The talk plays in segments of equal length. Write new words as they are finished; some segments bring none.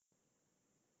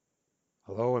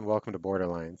Hello and welcome to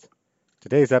Borderlines.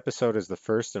 Today's episode is the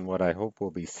first in what I hope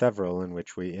will be several in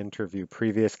which we interview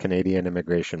previous Canadian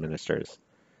immigration ministers.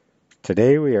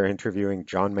 Today we are interviewing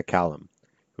John McCallum,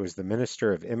 who is the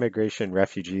Minister of Immigration,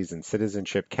 Refugees and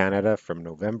Citizenship Canada from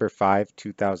November 5,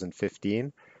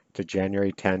 2015 to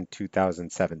January 10,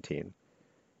 2017.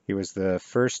 He was the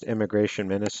first immigration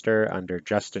minister under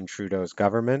Justin Trudeau's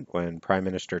government when Prime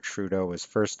Minister Trudeau was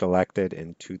first elected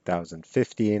in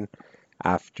 2015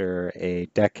 after a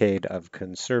decade of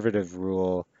conservative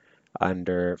rule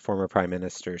under former Prime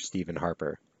Minister Stephen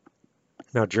Harper.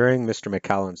 Now, during Mr.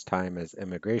 McCallum's time as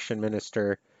immigration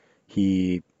minister,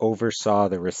 he oversaw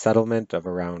the resettlement of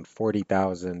around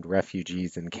 40,000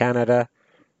 refugees in Canada,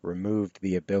 removed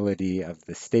the ability of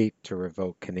the state to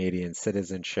revoke Canadian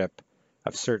citizenship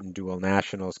of certain dual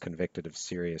nationals convicted of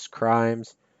serious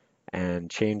crimes,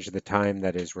 and changed the time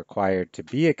that is required to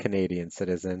be a Canadian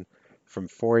citizen from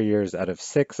 4 years out of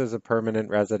 6 as a permanent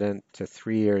resident to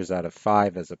 3 years out of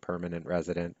 5 as a permanent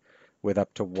resident, with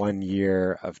up to 1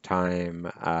 year of time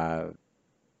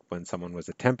when someone was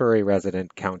a temporary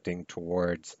resident counting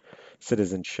towards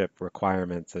citizenship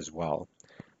requirements as well.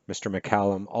 Mr.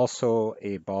 McCallum also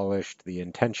abolished the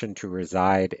intention to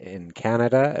reside in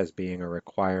Canada as being a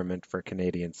requirement for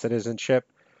Canadian citizenship.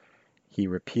 He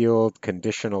repealed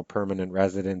conditional permanent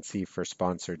residency for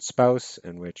sponsored spouse,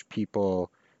 in which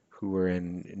people who were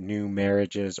in new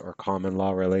marriages or common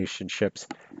law relationships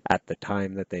at the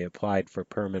time that they applied for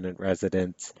permanent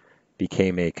residence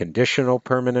became a conditional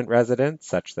permanent resident,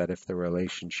 such that if the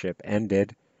relationship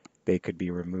ended, they could be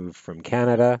removed from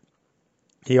Canada.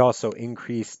 He also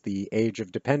increased the age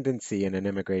of dependency in an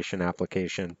immigration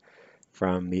application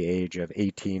from the age of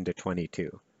 18 to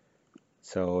 22.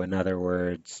 So in other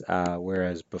words,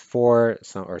 whereas before,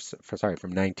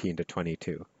 from 19 to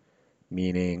 22,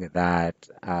 meaning that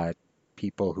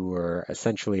people who were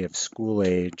essentially of school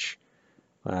age,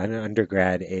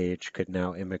 undergrad age, could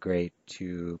now immigrate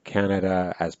to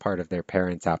Canada as part of their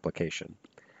parents' application.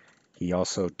 He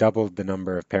also doubled the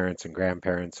number of parents and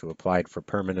grandparents who applied for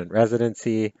permanent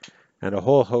residency, and a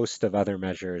whole host of other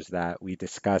measures that we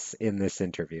discuss in this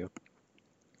interview.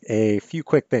 A few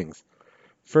quick things.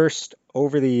 First,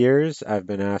 over the years, I've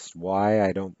been asked why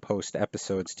I don't post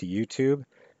episodes to YouTube,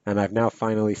 and I've now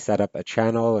finally set up a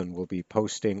channel and will be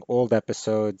posting old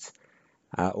episodes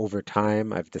over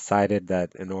time. I've decided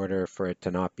that in order for it to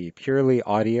not be purely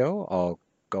audio, I'll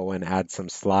go and add some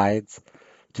slides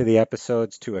to the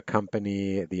episodes to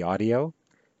accompany the audio.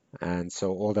 And so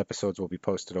old episodes will be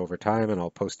posted over time, and I'll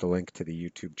post a link to the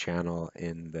YouTube channel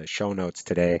in the show notes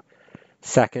today.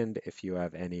 Second, if you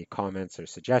have any comments or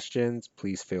suggestions,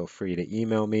 please feel free to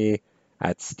email me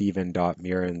at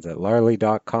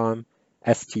steven.meurrens@larly.com,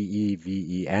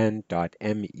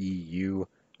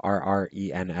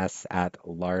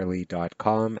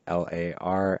 steven.meurrens@larly.com,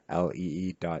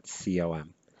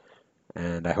 larlee.com.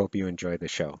 And I hope you enjoy the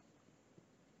show.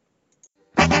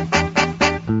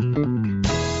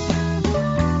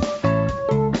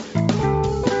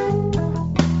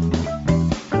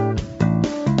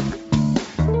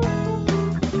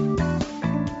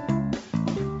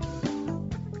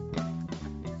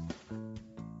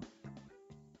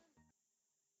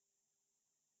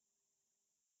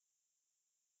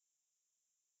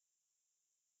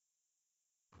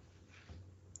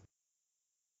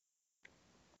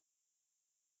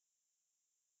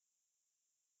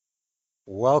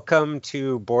 Welcome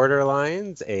to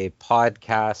Borderlines, a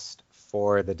podcast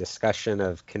for the discussion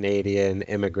of Canadian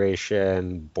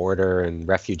immigration, border, and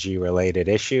refugee-related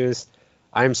issues.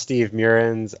 I'm Steve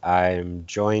Meurrens. I'm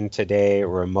joined today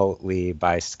remotely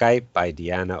by Skype by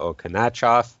Deanna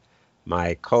Okanachoff,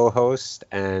 my co-host,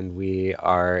 and we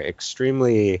are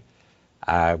extremely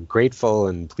grateful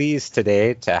and pleased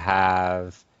today to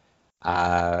have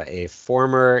a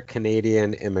former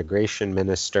Canadian immigration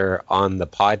minister on the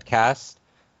podcast,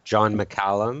 John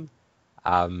McCallum.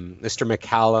 Mr.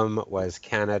 McCallum was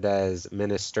Canada's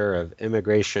Minister of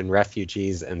Immigration,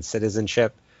 Refugees and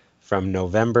Citizenship from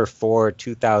November 4,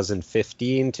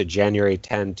 2015 to January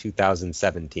 10,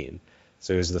 2017.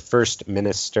 So he was the first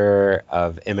Minister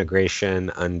of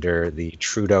Immigration under the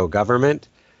Trudeau government.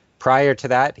 Prior to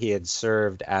that, he had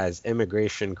served as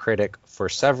immigration critic for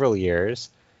several years,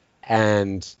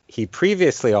 and he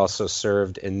previously also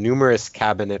served in numerous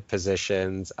cabinet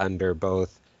positions under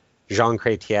both Jean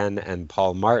Chrétien and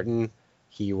Paul Martin.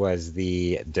 He was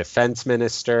the Defense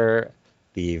Minister,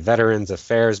 the Veterans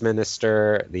Affairs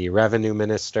Minister, the Revenue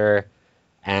Minister,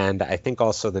 and I think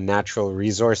also the Natural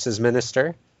Resources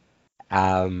Minister.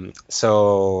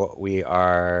 So we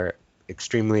are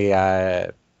extremely,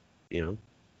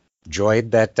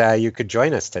 joyed that you could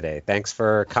join us today. Thanks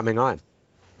for coming on.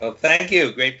 Well, thank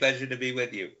you. Great pleasure to be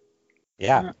with you.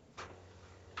 Yeah.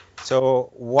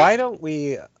 So why don't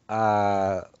we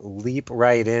leap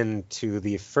right into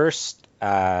the first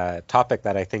topic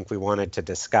that I think we wanted to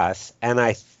discuss, and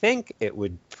I think it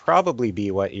would probably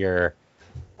be what your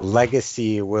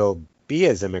legacy will be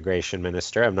as immigration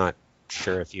minister. I'm not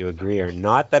sure if you agree or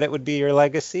not that it would be your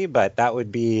legacy, but that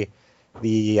would be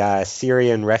the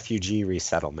Syrian refugee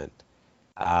resettlement.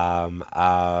 It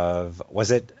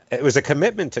was a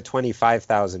commitment to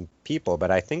 25,000 people,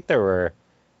 but I think there were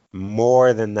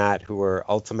more than that who were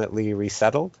ultimately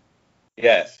resettled.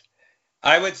 Yes,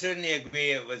 I would certainly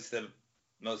agree. It was the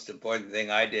most important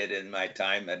thing I did in my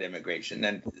time at immigration.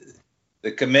 And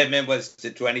the commitment was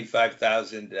to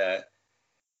 25,000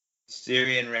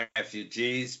 Syrian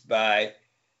refugees by,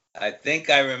 I think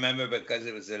I remember because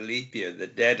it was a leap year, the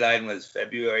deadline was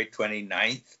February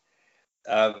 29th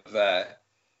of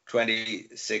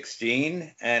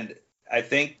 2016. And I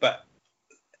think, but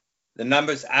the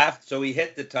numbers after, so we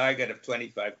hit the target of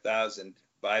 25,000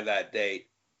 by that date.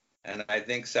 And I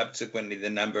think subsequently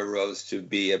the number rose to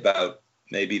be about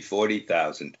maybe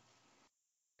 40,000.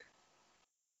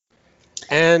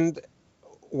 And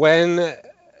when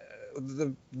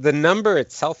the number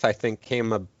itself, I think,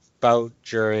 came about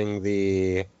during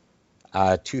the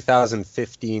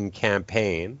 2015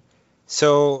 campaign.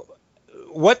 So,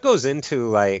 what goes into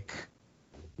like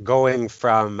going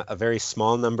from a very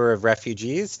small number of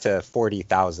refugees to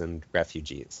 40,000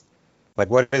 refugees? Like,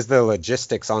 what is the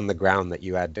logistics on the ground that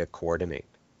you had to coordinate?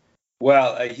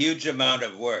 Well, a huge amount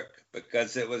of work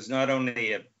because it was not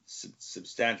only a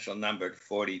substantial number,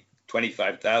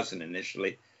 25,000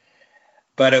 initially,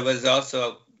 but it was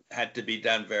also had to be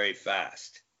done very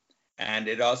fast. And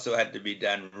it also had to be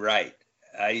done right.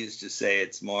 I used to say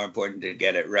it's more important to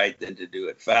get it right than to do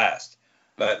it fast.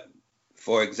 But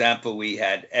for example, we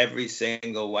had every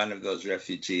single one of those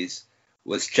refugees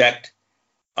was checked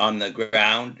on the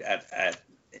ground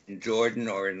in Jordan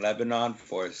or in Lebanon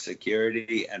for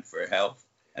security and for health.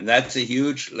 And that's a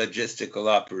huge logistical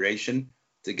operation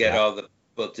to get Yeah. all the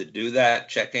people to do that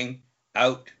checking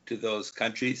out to those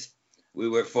countries. We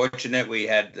were fortunate we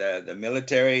had the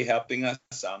military helping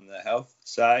us on the health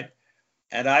side.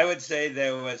 And I would say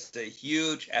there was a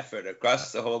huge effort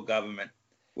across the whole government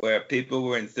where people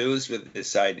were enthused with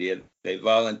this idea. They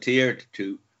volunteered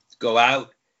to go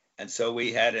out. And so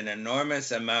we had an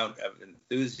enormous amount of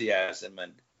enthusiasm,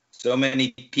 and so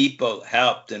many people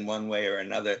helped in one way or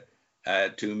another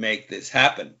to make this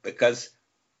happen. Because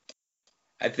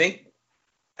I think,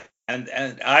 and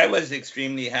I was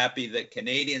extremely happy that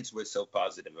Canadians were so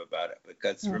positive about it.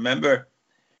 Because remember,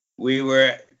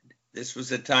 this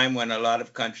was a time when a lot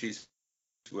of countries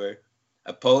were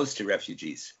opposed to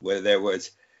refugees, where there was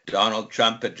Donald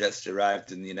Trump had just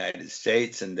arrived in the United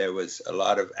States, and there was a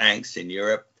lot of angst in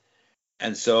Europe.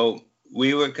 And so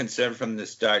we were concerned from the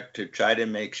start to try to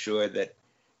make sure that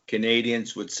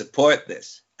Canadians would support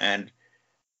this. And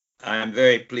I'm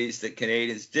very pleased that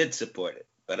Canadians did support it.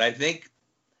 But I think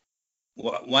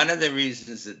one of the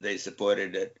reasons that they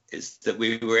supported it is that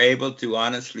we were able to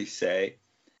honestly say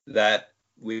that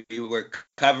we were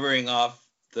covering off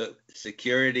the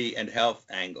security and health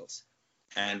angles.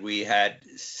 And we had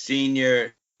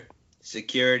senior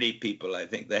security people, I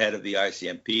think the head of the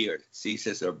RCMP or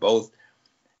CSIS or both,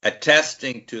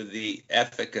 attesting to the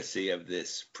efficacy of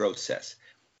this process.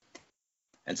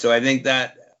 And so I think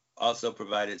that also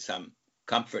provided some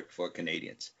comfort for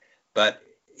Canadians. But,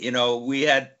 we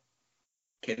had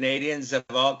Canadians of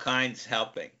all kinds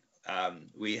helping.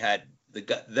 We had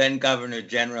the then Governor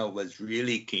General was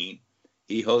really keen.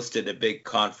 He hosted a big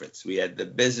conference. We had the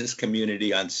business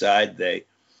community on side. They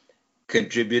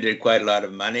contributed quite a lot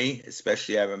of money,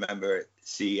 especially I remember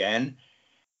CN.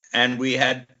 And we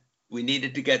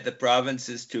needed to get the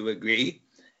provinces to agree,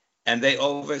 and they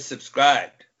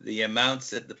oversubscribed. The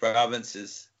amounts that the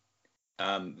provinces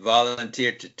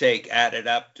volunteered to take added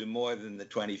up to more than the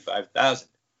 25,000.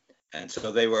 And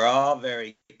so they were all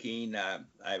very keen.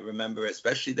 I remember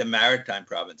especially the maritime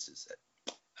provinces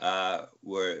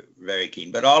were very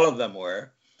keen, but all of them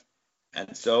were.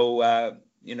 And so,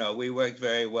 we worked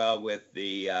very well with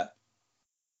the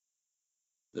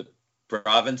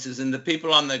provinces and the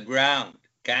people on the ground.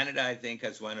 Canada, I think,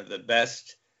 has one of the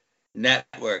best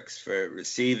networks for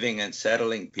receiving and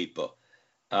settling people.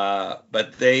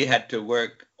 But they had to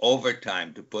work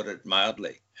overtime, to put it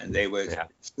mildly, and they were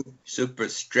super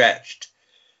stretched.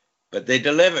 But they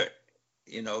delivered,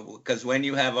 because when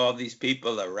you have all these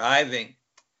people arriving,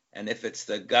 and if it's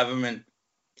the government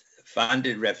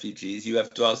funded refugees, you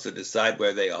have to also decide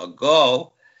where they all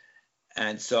go.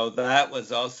 And so that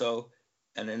was also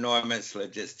an enormous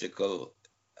logistical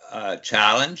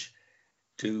challenge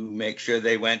to make sure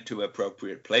they went to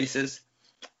appropriate places.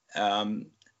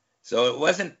 So it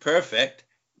wasn't perfect,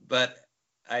 but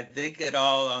I think it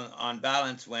all on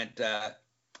balance went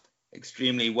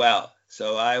extremely well.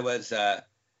 So I was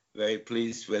very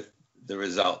pleased with the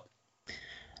result.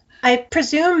 I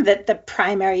presume that the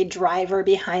primary driver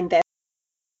behind this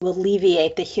will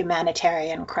alleviate the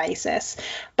humanitarian crisis.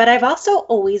 But I've also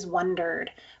always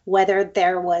wondered whether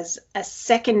there was a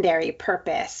secondary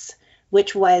purpose,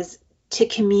 which was to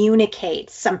communicate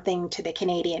something to the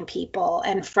Canadian people.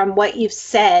 And from what you've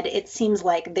said, it seems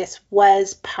like this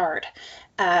was part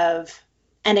of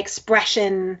an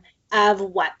expression of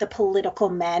what the political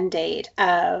mandate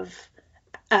of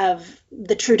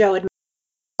the Trudeau administration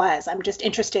was. I'm just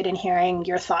interested in hearing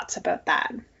your thoughts about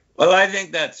that. Well, I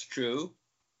think that's true.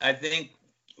 I think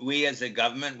we as a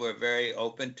government were very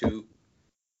open to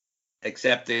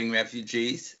accepting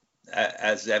refugees,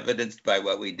 as evidenced by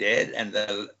what we did, and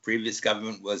the previous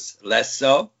government was less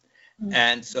so. Mm-hmm.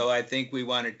 And so I think we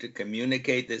wanted to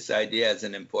communicate this idea as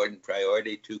an important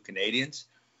priority to Canadians.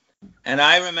 And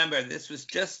I remember this was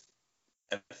just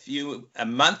a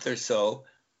month or so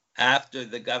after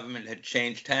the government had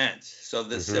changed hands. So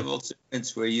the civil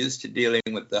servants were used to dealing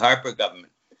with the Harper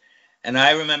government. And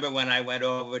I remember when I went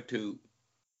over to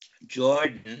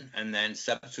Jordan and then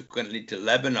subsequently to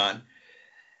Lebanon,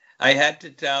 I had to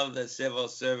tell the civil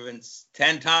servants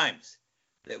 10 times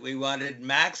that we wanted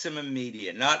maximum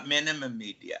media, not minimum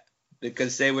media,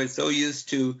 because they were so used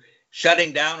to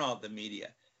shutting down all the media.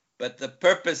 But the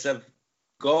purpose of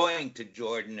going to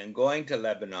Jordan and going to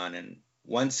Lebanon, and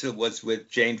once it was with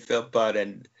Jane Philpott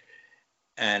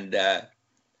and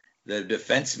the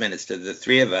defense minister, the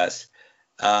three of us,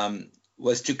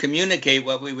 was to communicate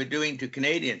what we were doing to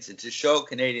Canadians and to show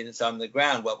Canadians on the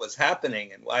ground what was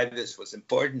happening and why this was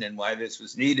important and why this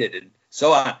was needed and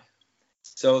so on.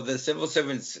 So the civil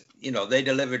servants, they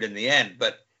delivered in the end,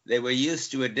 but they were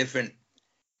used to a different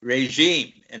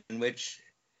regime in which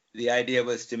the idea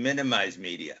was to minimize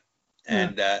media.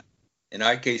 And in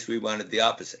our case, we wanted the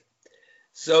opposite.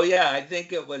 So, yeah, I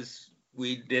think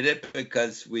we did it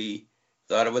because we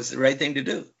thought it was the right thing to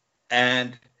do.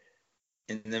 And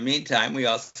in the meantime, we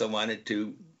also wanted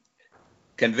to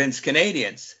convince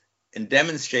Canadians and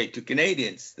demonstrate to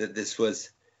Canadians that this was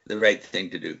the right thing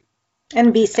to do.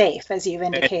 And be safe, as you've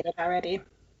indicated already.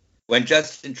 When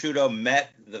Justin Trudeau met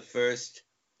the first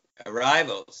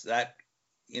arrivals, that,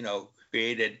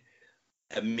 created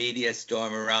a media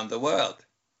storm around the world.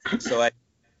 So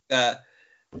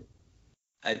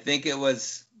I think it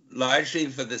was largely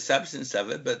for the substance of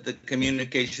it, but the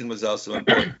communication was also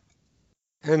important.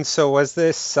 And so was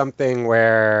this something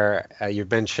where you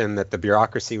mentioned that the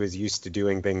bureaucracy was used to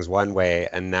doing things one way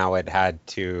and now it had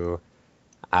to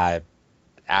act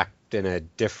in a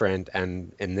different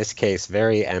and, in this case,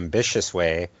 very ambitious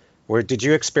way? Where did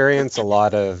you experience a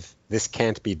lot of this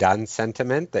can't be done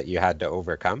sentiment that you had to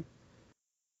overcome?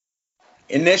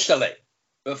 Initially,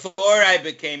 before I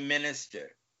became minister,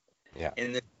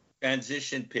 in the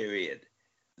transition period,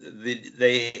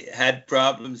 they had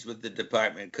problems with the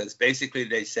department because basically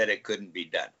they said it couldn't be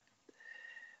done.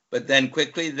 But then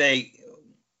quickly they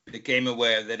became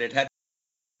aware that it had.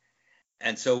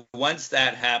 And so once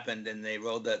that happened and they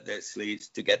rolled up their sleeves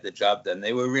to get the job done,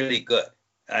 they were really good.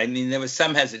 I mean, there was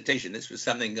some hesitation. This was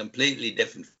something completely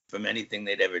different from anything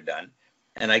they'd ever done.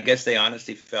 And I guess they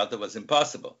honestly felt it was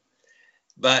impossible.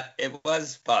 But it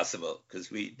was possible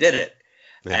because we did it.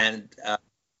 Yeah. And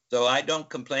so I don't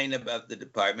complain about the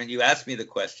department. You asked me the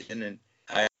question, and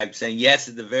I'm saying yes.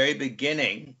 At the very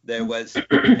beginning, there was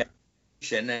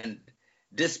hesitation and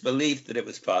disbelief that it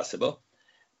was possible.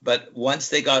 But once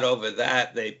they got over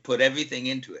that, they put everything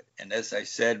into it. And as I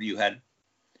said, you had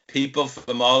people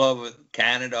from all over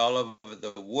Canada, all over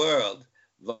the world,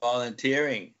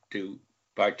 volunteering to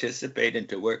participate and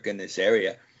to work in this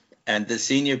area. And the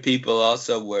senior people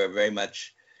also were very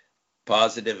much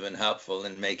positive and helpful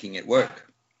in making it work.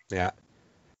 Yeah.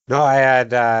 No, I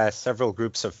had several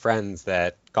groups of friends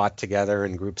that got together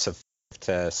in groups of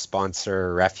to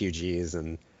sponsor refugees,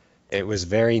 and it was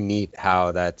very neat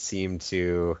how that seemed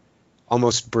to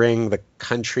almost bring the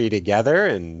country together,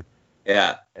 and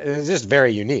it was just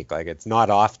very unique. Like, it's not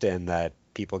often that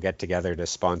people get together to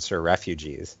sponsor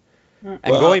refugees. And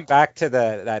going back to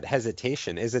that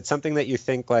hesitation, is it something that you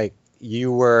think like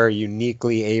you were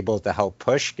uniquely able to help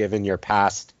push given your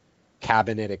past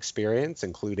cabinet experience,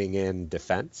 including in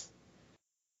defense?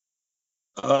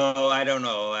 Oh, I don't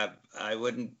know. I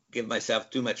wouldn't give myself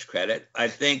too much credit. I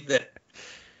think that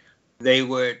they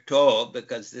were told,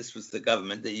 because this was the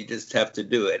government, that you just have to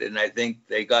do it. And I think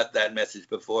they got that message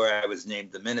before I was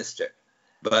named the minister.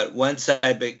 But once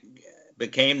I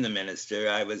became the minister,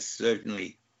 I was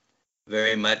certainly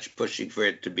very much pushing for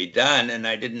it to be done, and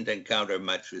I didn't encounter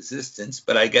much resistance,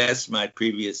 but I guess my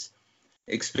previous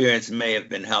experience may have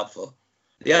been helpful.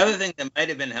 The other thing that might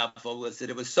have been helpful was that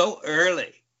it was so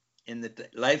early in the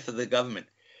life of the government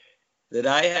that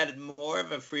I had more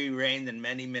of a free rein than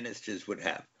many ministers would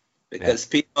have, because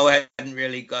people hadn't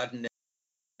really gotten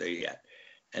there yet.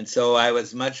 And so I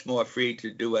was much more free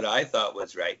to do what I thought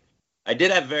was right. I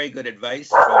did have very good advice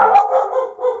from,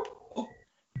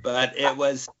 but it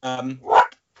was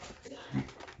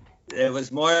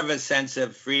more of a sense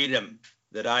of freedom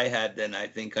that I had than I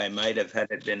think I might have had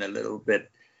it been a little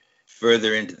bit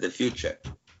further into the future.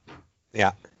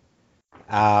 Yeah.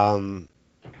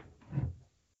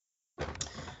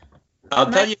 I'll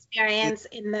tell you. Experience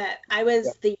in that I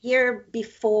was the year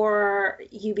before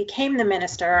you became the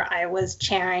minister, I was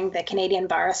chairing the Canadian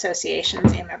Bar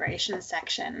Association's immigration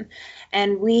section.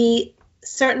 And we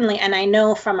certainly, and I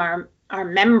know from our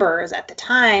members at the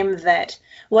time, that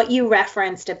what you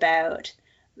referenced about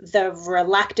the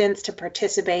reluctance to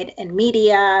participate in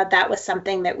media, that was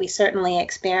something that we certainly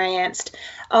experienced.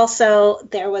 Also,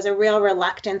 there was a real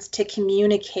reluctance to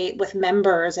communicate with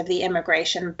members of the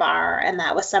immigration bar, and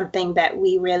that was something that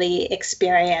we really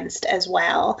experienced as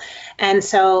well. And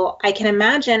so I can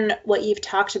imagine what you've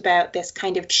talked about, this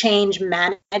kind of change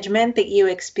management that you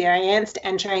experienced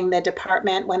entering the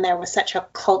department when there was such a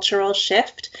cultural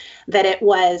shift, that it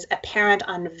was apparent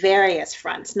on various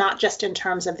fronts, not just in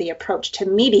terms of the approach to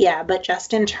media, but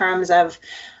just in terms of,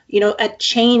 a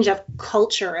change of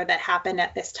culture that happened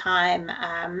at this time.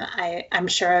 I'm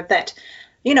sure that,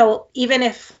 even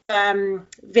if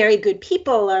very good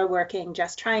people are working,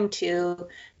 just trying to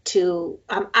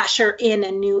usher in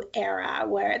a new era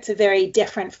where it's a very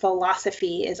different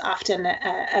philosophy is often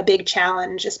a big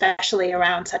challenge, especially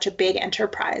around such a big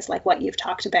enterprise like what you've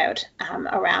talked about,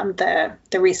 around the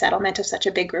resettlement of such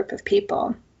a big group of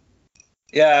people.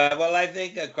 Yeah, well, I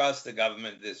think across the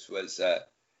government, this was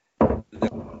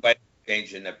quite a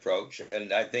change in approach.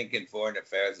 And I think in foreign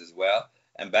affairs as well,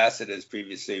 ambassadors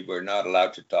previously were not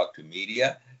allowed to talk to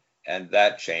media, and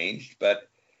that changed. But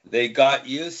they got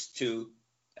used to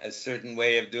a certain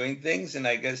way of doing things, and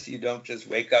I guess you don't just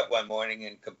wake up one morning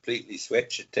and completely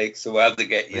switch. It takes a while to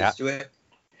get used to it.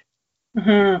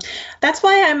 Mm-hmm. That's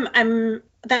why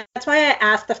that's why I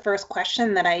asked the first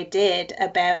question that I did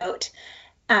about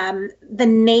the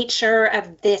nature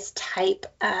of this type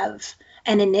of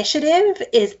an initiative,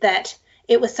 is that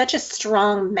it was such a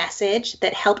strong message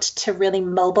that helped to really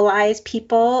mobilize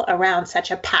people around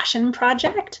such a passion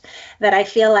project, that I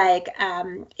feel like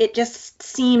it just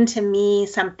seemed to me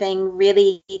something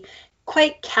really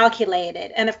quite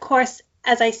calculated. And of course,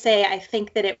 as I say, I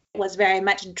think that it was very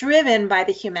much driven by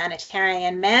the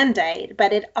humanitarian mandate,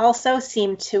 but it also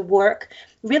seemed to work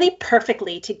really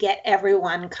perfectly to get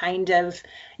everyone kind of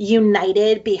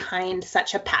united behind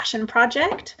such a passion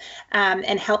project,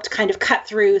 and helped kind of cut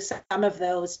through some of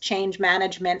those change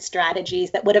management strategies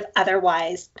that would have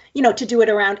otherwise, to do it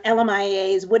around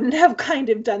LMIAs wouldn't have kind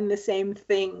of done the same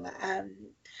thing.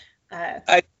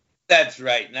 That's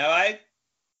right. Now, I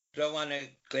don't want to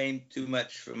claim too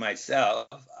much for myself.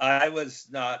 I was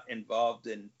not involved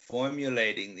in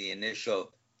formulating the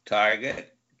initial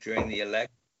target during the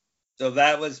election. So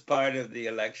that was part of the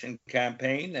election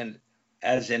campaign. And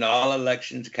as in all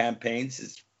elections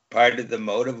campaigns, part of the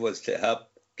motive was to help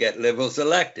get Liberals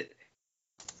elected.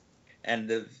 And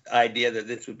the idea that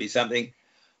this would be something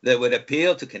that would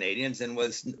appeal to Canadians and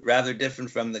was rather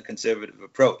different from the Conservative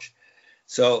approach.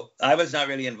 So I was not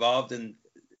really involved in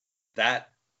that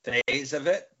phase of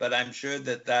it, but I'm sure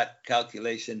that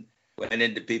calculation went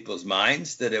into people's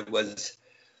minds, that it was,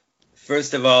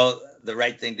 first of all, the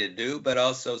right thing to do, but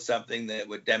also something that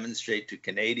would demonstrate to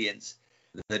Canadians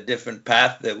the different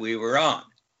path that we were on.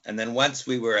 And then once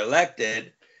we were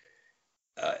elected,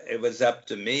 it was up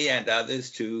to me and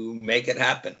others to make it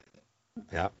happen.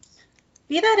 Yeah.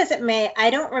 Be that as it may,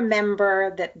 I don't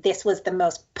remember that this was the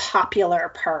most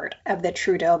popular part of the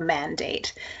Trudeau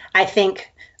mandate. I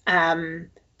think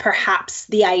perhaps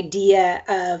the idea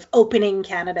of opening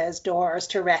Canada's doors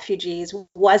to refugees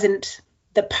wasn't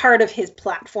the part of his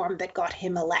platform that got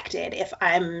him elected, if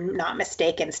I'm not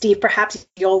mistaken. Steve, perhaps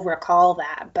you'll recall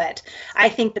that, but I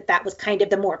think that was kind of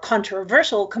the more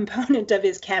controversial component of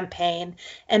his campaign.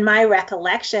 And my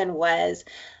recollection was,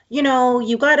 you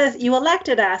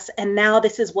elected us, and now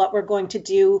this is what we're going to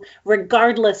do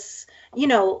regardless.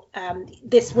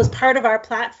 This was part of our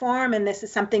platform, and this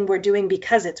is something we're doing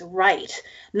because it's right,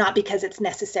 not because it's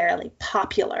necessarily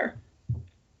popular.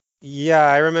 Yeah,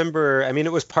 I remember. I mean,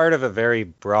 it was part of a very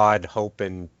broad hope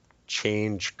and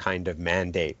change kind of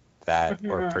mandate that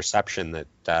or perception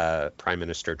that Prime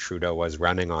Minister Trudeau was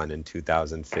running on in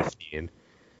 2015.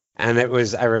 And it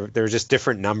was there were just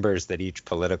different numbers that each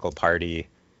political party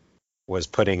was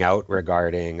putting out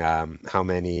regarding how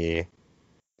many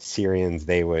Syrians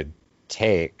they would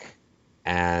take.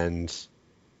 And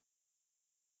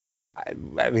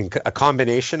I mean, a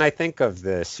combination, I think, of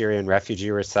the Syrian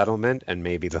refugee resettlement and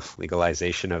maybe the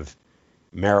legalization of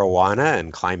marijuana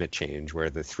and climate change were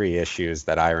the three issues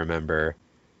that I remember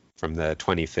from the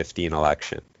 2015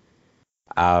 election.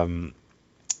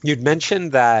 You'd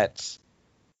mentioned that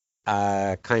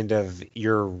kind of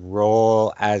your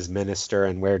role as minister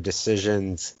and where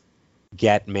decisions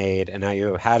get made, and how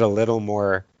you had a little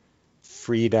more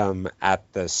freedom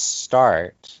at the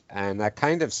start. And that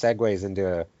kind of segues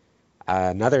into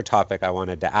another topic I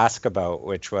wanted to ask about,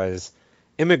 which was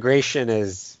immigration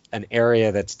is an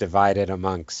area that's divided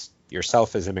amongst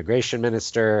yourself as immigration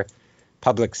minister,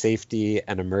 public safety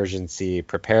and emergency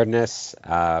preparedness,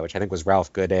 which I think was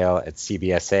Ralph Goodale at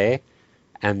CBSA,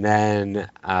 and then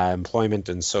employment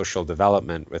and social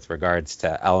development with regards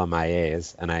to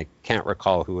LMIAs. And I can't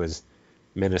recall who was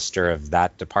minister of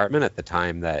that department at the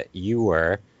time that you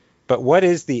were, but what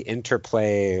is the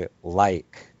interplay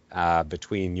like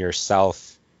between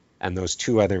yourself and those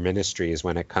two other ministries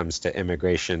when it comes to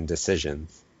immigration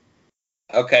decisions?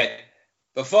 Okay.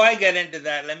 Before I get into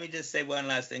that, let me just say one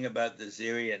last thing about the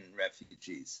Syrian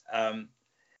refugees.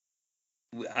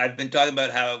 I've been talking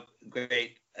about how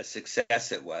great a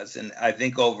success it was, and I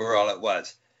think overall it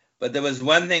was. But there was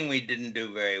one thing we didn't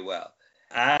do very well.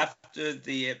 After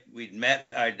we'd met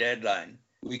our deadline,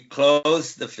 we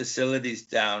closed the facilities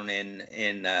down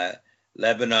in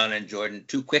Lebanon and Jordan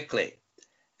too quickly.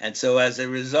 And so as a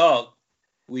result,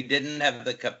 we didn't have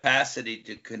the capacity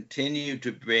to continue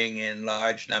to bring in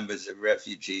large numbers of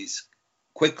refugees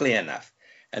quickly enough.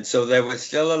 And so there was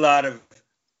still a lot of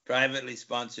privately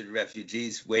sponsored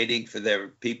refugees waiting for their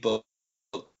people.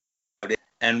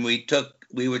 And we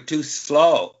were too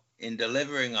slow in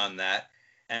delivering on that.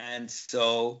 And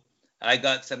so I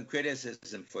got some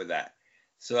criticism for that.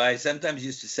 So I sometimes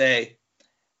used to say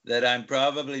that I'm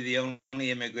probably the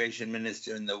only immigration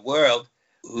minister in the world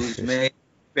whose main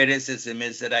criticism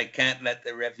is that I can't let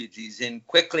the refugees in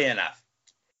quickly enough.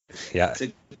 Yeah. It's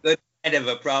a good kind of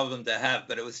a problem to have,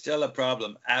 but it was still a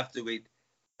problem after we'd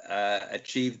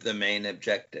achieved the main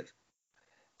objective.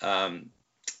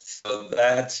 So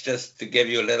that's just to give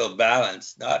you a little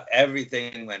balance. Not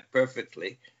everything went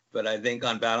perfectly, but I think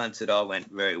on balance, it all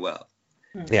went very well.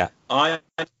 Yeah. On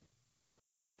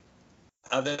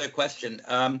other question.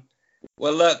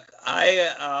 Well, look,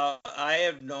 I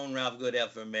have known Ralph Goodale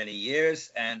for many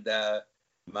years, and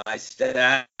my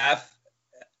staff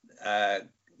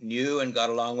knew and got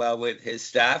along well with his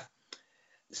staff.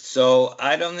 So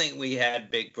I don't think we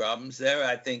had big problems there.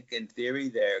 I think in theory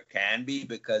there can be,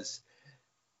 because,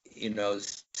 you know,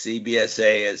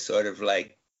 CBSA is sort of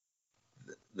like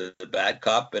the bad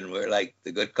cop and we're like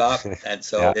the good cop. And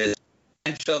so Yeah. there's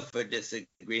potential for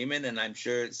disagreement, and I'm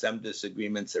sure some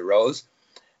disagreements arose.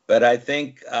 But I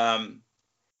think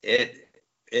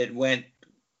it went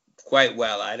quite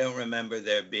well. I don't remember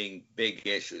there being big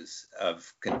issues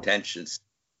of contentions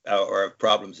or of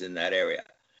problems in that area.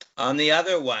 On the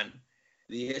other one,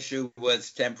 the issue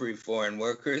was temporary foreign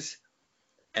workers.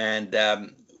 And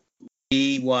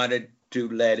we wanted to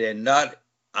let in not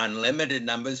unlimited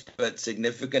numbers, but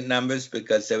significant numbers,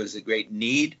 because there was a great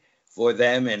need for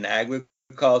them in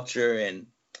agriculture and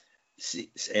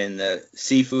in the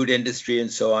seafood industry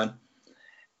and so on.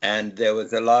 And there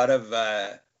was a lot of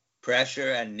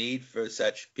pressure and need for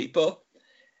such people.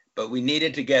 But we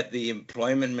needed to get the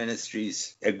employment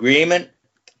ministry's agreement.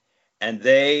 And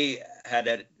they had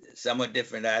a somewhat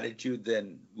different attitude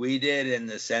than we did, in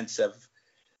the sense of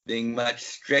being much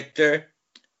stricter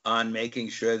on making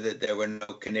sure that there were no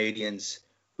Canadians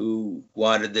who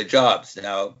wanted the jobs.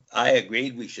 Now, I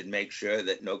agreed we should make sure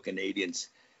that no Canadians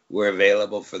were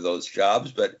available for those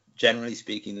jobs, but generally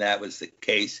speaking, that was the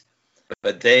case.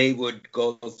 But they would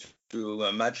go through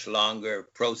a much longer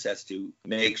process to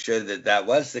make sure that that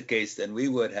was the case than we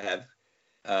would have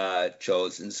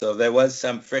chosen. So there was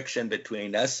some friction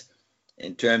between us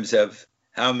in terms of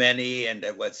how many and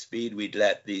at what speed we'd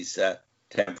let these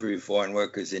temporary foreign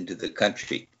workers into the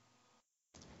country.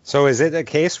 So is it a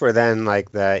case where then,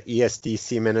 like, the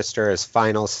ESDC minister has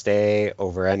final say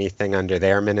over anything under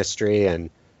their ministry,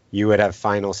 and you would have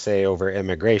final say over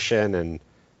immigration, and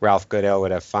Ralph Goodale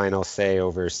would have final say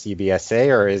over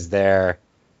CBSA? Or is there,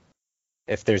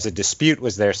 if there's a dispute,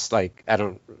 was there, like,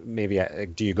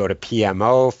 do you go to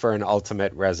PMO for an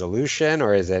ultimate resolution,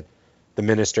 or is it the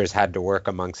ministers had to work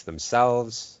amongst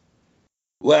themselves?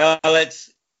 Well,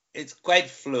 it's quite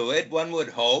fluid. One would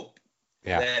hope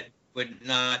Yeah. that would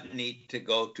not need to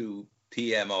go to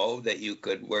PMO, that you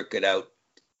could work it out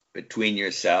between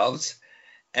yourselves.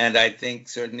 And I think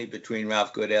certainly between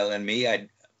Ralph Goodale and me, I'm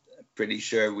pretty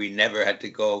sure we never had to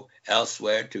go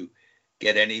elsewhere to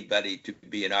get anybody to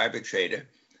be an arbitrator.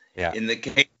 Yeah. In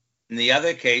the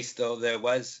other case, though, there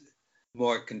was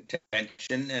more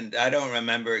contention, and I don't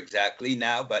remember exactly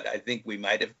now, but I think we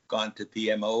might have gone to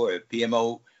PMO, or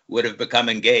PMO would have become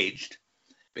engaged,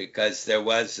 because there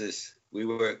was this, we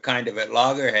were kind of at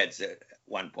loggerheads at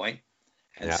one point.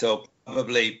 And so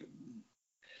probably,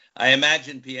 I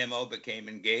imagine PMO became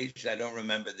engaged. I don't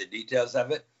remember the details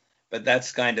of it, but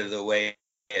that's kind of the way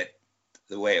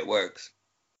it works.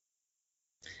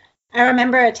 I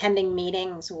remember attending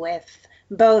meetings with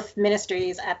both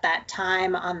ministries at that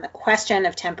time on the question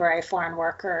of temporary foreign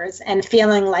workers, and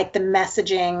feeling like the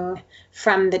messaging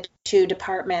from the two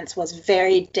departments was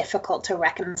very difficult to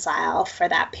reconcile for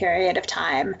that period of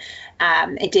time.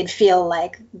 It did feel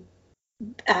like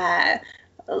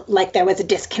there was a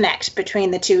disconnect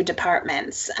between the two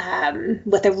departments,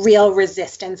 with a real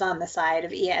resistance on the side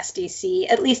of ESDC,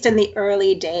 at least in the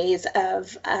early days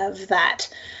of that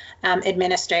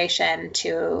administration,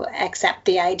 to accept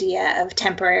the idea of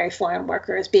temporary foreign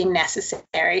workers being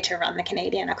necessary to run the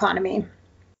Canadian economy.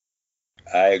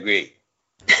 I agree.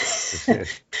 Do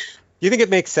you think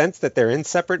it makes sense that they're in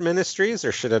separate ministries,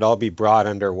 or should it all be brought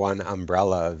under one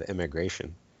umbrella of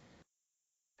immigration?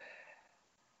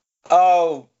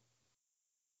 Oh,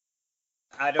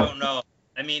 I don't know.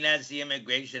 I mean, as the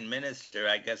immigration minister,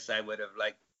 I guess I would have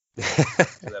liked to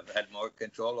have had more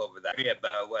control over that,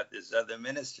 about what this other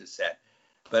minister said.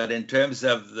 But in terms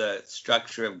of the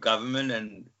structure of government,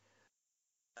 and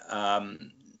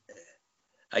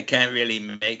I can't really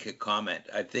make a comment.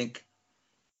 I think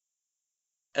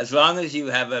as long as you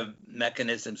have a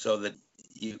mechanism so that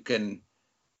you can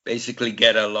basically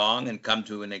get along and come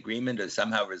to an agreement or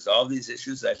somehow resolve these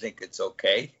issues, I think it's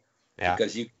okay. Yeah.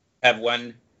 Because you have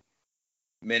one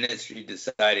ministry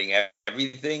deciding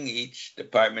everything. Each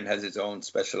department has its own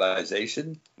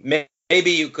specialization.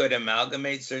 Maybe you could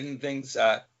amalgamate certain things.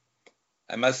 I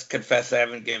must confess I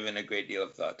haven't given a great deal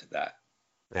of thought to that.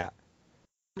 Yeah.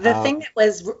 The thing that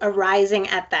was arising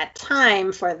at that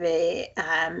time for the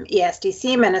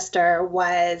ESDC minister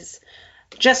was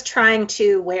just trying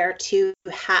to wear two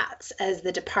hats, as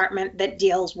the department that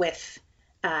deals with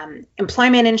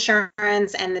employment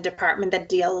insurance and the department that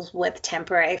deals with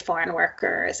temporary foreign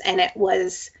workers. And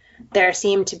there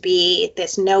seemed to be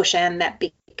this notion that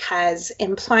because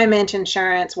employment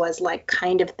insurance was like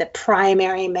kind of the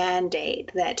primary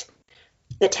mandate, that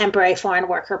the temporary foreign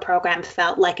worker program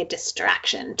felt like a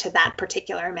distraction to that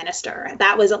particular minister.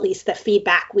 That was at least the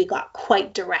feedback we got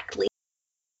quite directly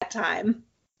at that time.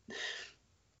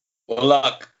 Well,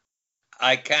 look,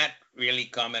 I can't really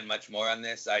comment much more on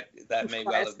this. That may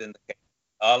well have been the case.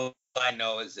 All I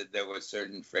know is that there were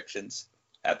certain frictions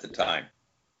at the time.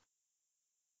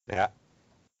 Yeah.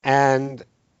 And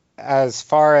as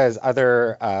far as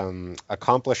other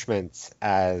accomplishments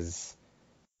as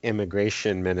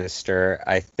immigration minister,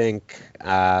 I think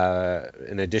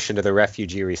in addition to the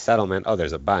refugee resettlement,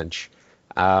 there's a bunch.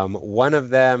 One of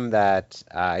them that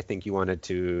I think you wanted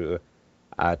to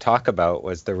talk about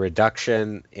was the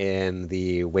reduction in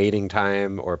the waiting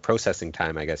time, or processing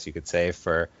time, I guess you could say,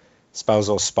 for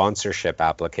spousal sponsorship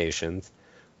applications.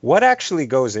 What actually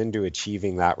goes into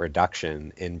achieving that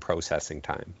reduction in processing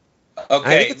time?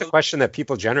 Okay. I think it's a question that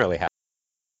people generally have.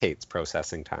 Hates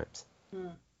processing times.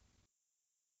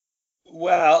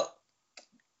 Well,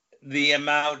 the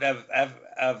amount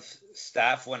of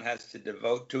staff one has to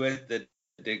devote to it,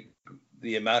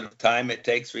 the amount of time it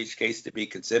takes for each case to be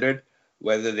considered,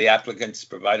 whether the applicants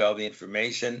provide all the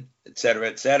information, et cetera,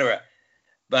 et cetera.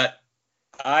 But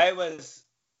I'm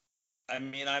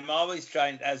always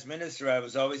trying, as minister, I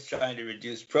was always trying to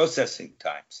reduce processing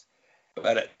times.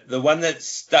 But the one that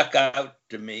stuck out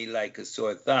to me like a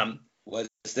sore thumb was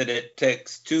that it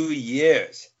takes 2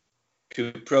 years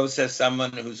to process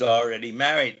someone who's already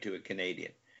married to a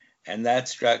Canadian. And that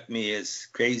struck me as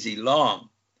crazy long.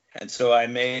 And so I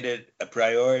made it a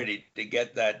priority to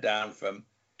get that down from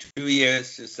 2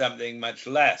 years to something much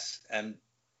less. And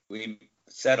we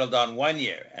settled on 1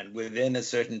 year. And within a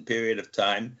certain period of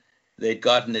time, they'd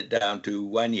gotten it down to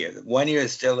 1 year. 1 year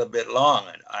is still a bit long,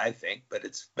 I think, but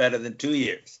it's better than 2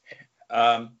 years.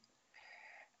 And,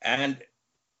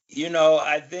 you know,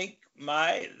 I think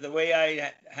the way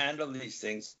I handle these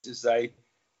things is I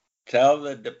tell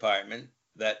the department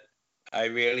that I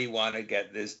really want to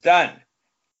get this done.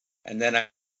 And then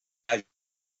I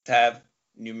have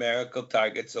numerical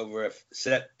targets over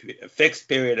a fixed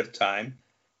period of time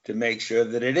to make sure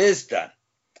that it is done.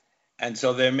 And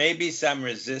so there may be some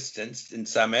resistance in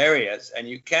some areas, and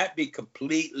you can't be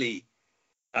completely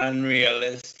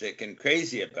unrealistic and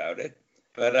crazy about it.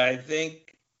 But I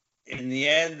think in the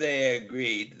end, they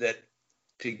agreed that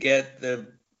to get the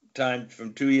time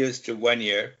from 2 years to 1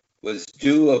 year was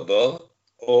doable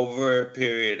over a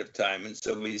period of time. And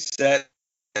so we set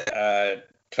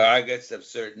targets of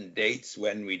certain dates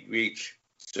when we'd reach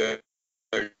certain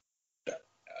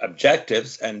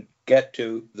objectives and get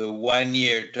to the 1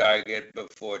 year target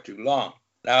before too long.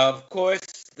 Now, of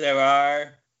course, there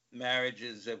are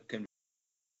marriages of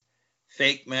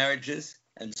fake marriages,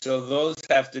 and so those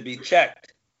have to be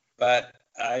checked. But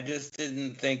I just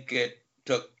didn't think it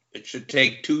should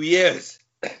take 2 years.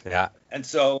 Yeah. And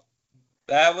so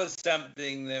that was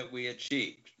something that we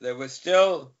achieved. There were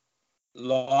still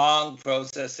long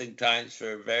processing times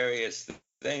for various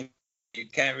things. You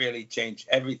can't really change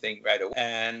everything right away.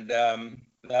 And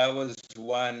that was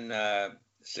one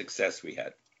success we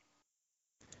had.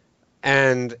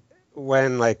 And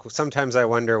when, like, sometimes I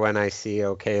wonder when I see,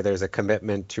 okay, there's a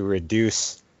commitment to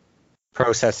reduce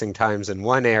processing times in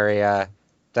one area,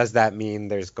 does that mean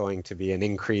there's going to be an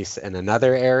increase in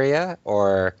another area?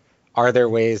 Or are there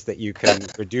ways that you can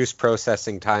reduce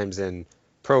processing times in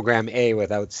program A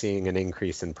without seeing an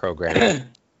increase in program B?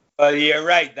 Well, you're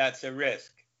right. That's a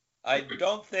risk. I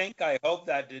hope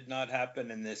that did not happen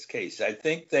in this case. I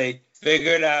think they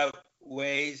figured out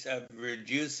ways of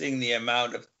reducing the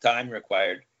amount of time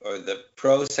required or the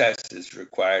processes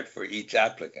required for each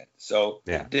applicant. So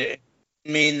Yeah. It didn't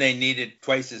mean they needed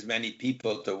twice as many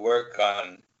people to work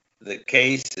on the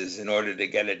cases in order to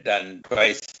get it done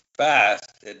twice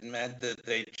fast. It meant that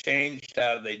they changed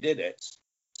how they did it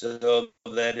so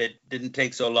that it didn't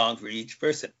take so long for each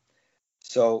person.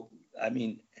 So, I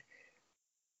mean,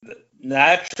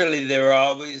 naturally, they're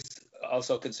always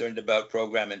also concerned about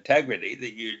program integrity,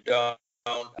 that you don't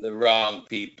have the wrong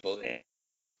people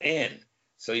in.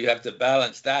 So you have to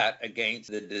balance that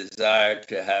against the desire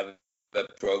to have a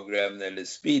program that is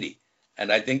speedy.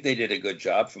 And I think they did a good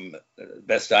job from the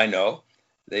best I know.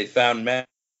 They found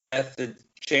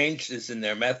changes in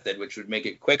their method, which would make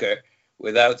it quicker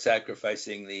without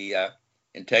sacrificing the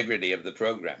integrity of the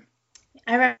program.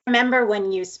 I remember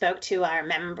when you spoke to our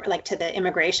member, like to the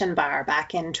immigration bar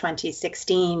back in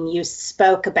 2016, you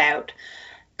spoke about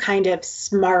kind of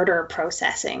smarter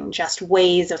processing, just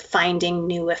ways of finding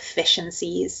new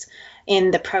efficiencies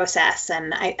in the process.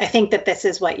 And I think that this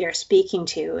is what you're speaking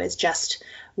to, is just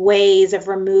ways of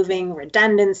removing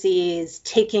redundancies,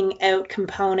 taking out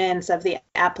components of the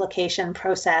application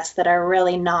process that are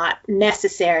really not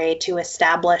necessary to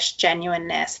establish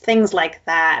genuineness, things like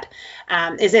that.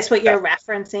 Is this what you're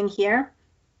referencing here?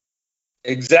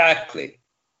 Exactly.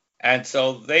 And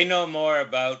so they know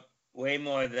way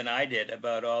more than I did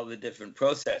about all the different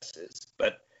processes,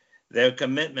 but their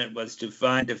commitment was to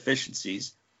find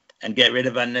efficiencies and get rid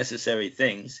of unnecessary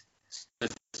things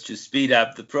to speed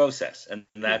up the process. And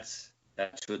that's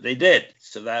what they did.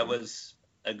 So that was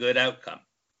a good outcome.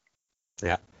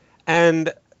 Yeah.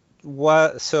 And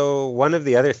so one of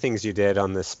the other things you did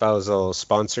on the spousal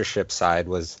sponsorship side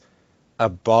was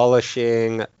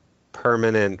abolishing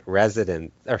conditional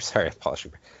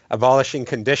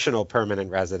permanent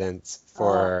residence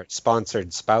for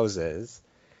sponsored spouses.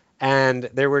 And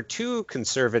there were two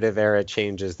conservative era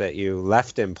changes that you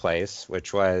left in place,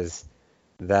 which was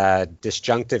the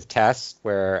disjunctive test,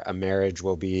 where a marriage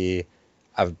will be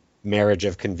a marriage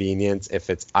of convenience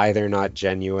if it's either not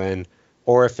genuine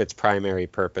or if its primary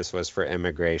purpose was for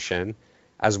immigration,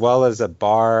 as well as a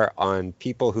bar on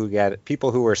people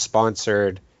who were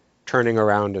sponsored turning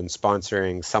around and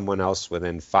sponsoring someone else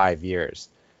within 5 years.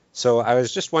 So I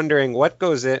was just wondering what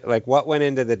went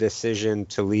into the decision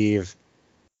to leave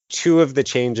two of the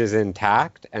changes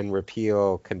intact and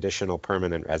repeal conditional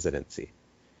permanent residency?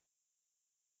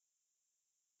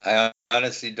 I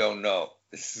honestly don't know.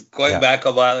 This is going back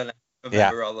a while, and I don't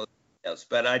remember all those details.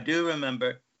 But I do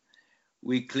remember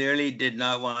we clearly did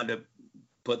not want to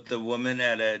put the woman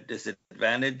at a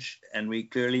disadvantage, and we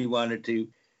clearly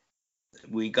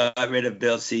we got rid of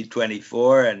Bill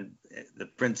C-24, and the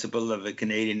principle of a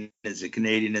Canadian is a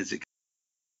Canadian is a Canadian.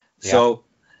 So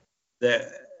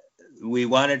we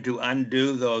wanted to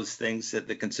undo those things that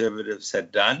the Conservatives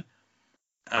had done.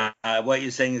 What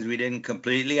you're saying is we didn't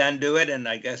completely undo it, and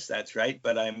I guess that's right,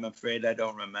 but I'm afraid I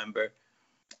don't remember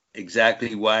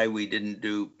exactly why we didn't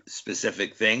do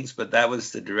specific things, but that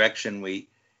was the direction we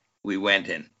went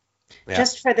in. Yeah.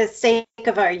 Just for the sake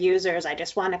of our users, I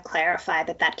just want to clarify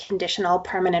that conditional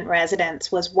permanent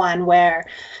residence was one where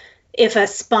if a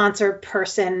sponsored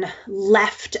person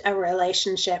left a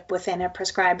relationship within a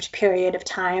prescribed period of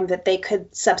time, that they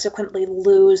could subsequently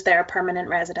lose their permanent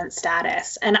resident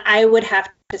status. And I would have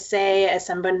to say, as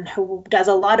someone who does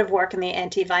a lot of work in the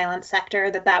anti-violence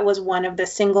sector, that that was one of the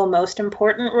single most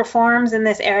important reforms in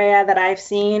this area that I've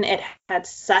seen. It had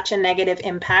such a negative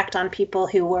impact on people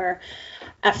who were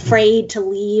afraid to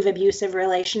leave abusive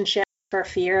relationships for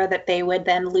fear that they would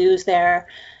then lose their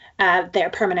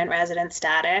permanent resident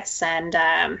status. And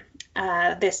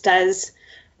this does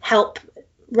help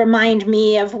remind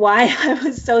me of why I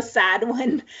was so sad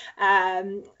when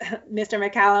Mr.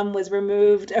 McCallum was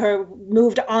removed or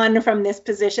moved on from this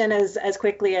position as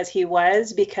quickly as he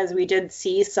was, because we did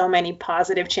see so many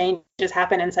positive changes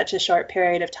happen in such a short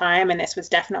period of time, and this was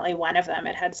definitely one of them.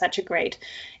 It had such a great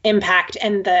impact,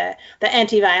 and the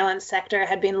anti-violence sector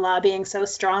had been lobbying so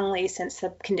strongly since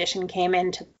the condition came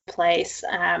into place,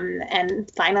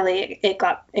 and finally it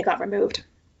got removed.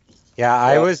 Yeah,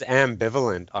 I was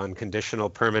ambivalent on conditional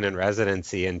permanent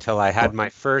residency until I had my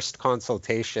first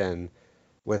consultation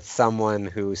with someone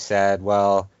who said,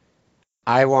 well,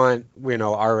 I want,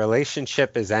 our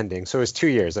relationship is ending. So it was 2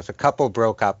 years. If a couple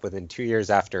broke up within 2 years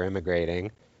after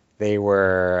immigrating, they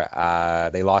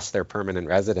lost their permanent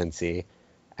residency.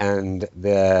 And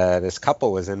this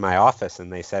couple was in my office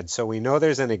and they said, so we know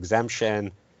there's an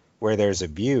exemption where there's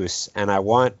abuse, and I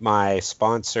want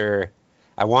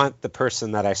the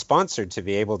person that I sponsored to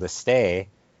be able to stay.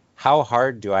 How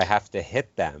hard do I have to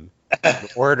hit them in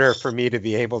order for me to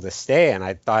be able to stay? And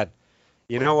I thought,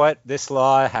 you know what? This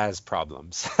law has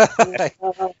problems.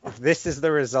 If this is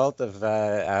the result of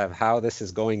how this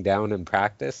is going down in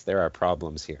practice, there are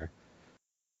problems here.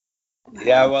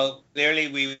 Yeah, well, clearly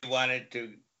we wanted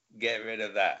to get rid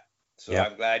of that. So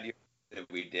I'm glad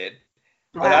that we did.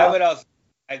 Wow. But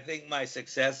I think my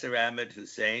successor, Ahmed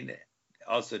Hussein,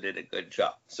 also did a good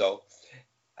job. So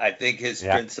I think his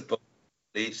principal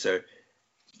beliefs are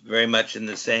very much in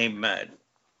the same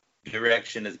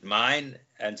direction as mine,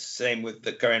 and same with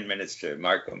the current minister,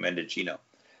 Marco Mendicino.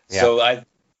 Yeah. So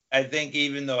I think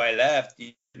even though I left,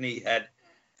 he had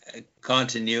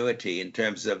continuity in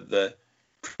terms of the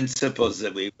principles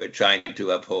that we were trying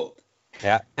to uphold.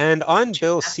 Yeah, and on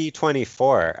Bill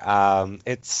C-24,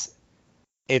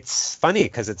 it's funny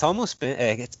because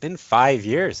it's been 5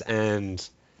 years, and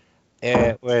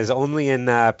it was only in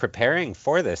preparing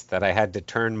for this that I had to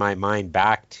turn my mind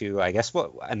back to, I guess,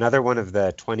 what another one of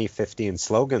the 2015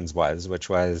 slogans was, which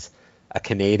was "A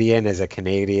Canadian is a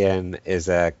Canadian is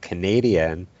a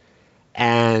Canadian,"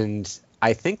 and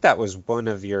I think that was one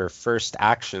of your first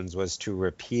actions, was to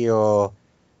repeal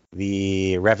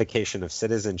the revocation of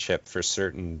citizenship for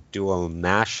certain dual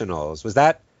nationals. Was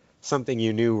that something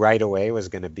you knew right away was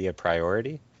going to be a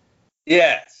priority?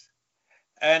 Yes.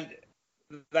 And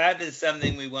that is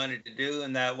something we wanted to do,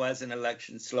 and that was an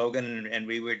election slogan, and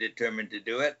we were determined to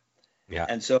do it. Yeah.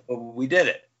 And so we did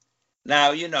it.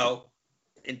 Now,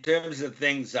 in terms of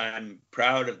things I'm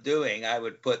proud of doing, I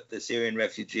would put the Syrian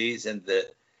refugees and the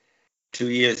 2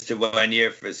 years to 1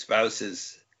 year for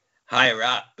spouses higher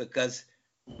up, because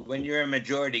when you're a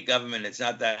majority government, it's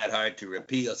not that hard to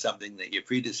repeal something that your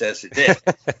predecessor did.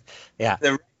 Yeah.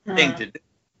 The right thing to do.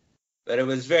 But it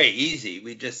was very easy.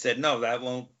 We just said, no,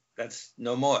 that's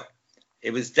no more.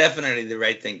 It was definitely the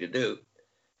right thing to do,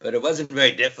 but it wasn't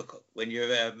very difficult. When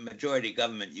you're a majority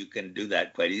government, you can do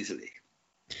that quite easily.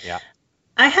 Yeah.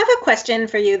 I have a question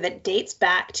for you that dates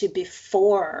back to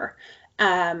before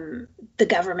the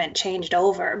government changed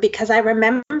over, because I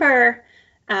remember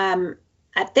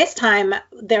at this time,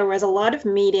 there was a lot of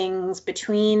meetings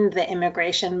between the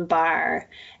immigration bar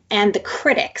and the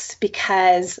critics,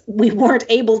 because we weren't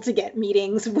able to get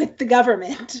meetings with the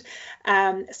government.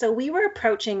 So we were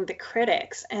approaching the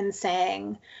critics and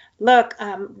saying, look,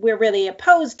 we're really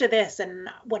opposed to this, and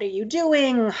what are you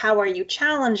doing? How are you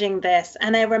challenging this?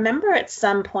 And I remember at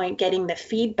some point getting the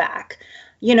feedback,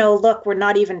 look, we're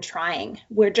not even trying.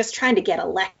 We're just trying to get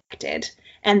elected,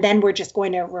 and then we're just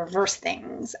going to reverse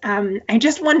things. I'm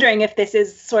just wondering if this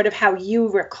is sort of how you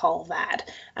recall that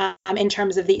in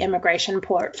terms of the immigration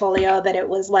portfolio, that it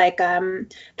was like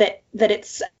that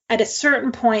it's at a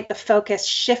certain point, the focus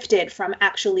shifted from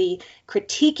actually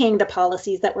critiquing the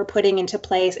policies that we're putting into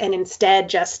place and instead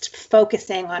just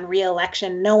focusing on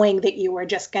re-election, knowing that you were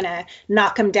just going to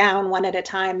knock them down one at a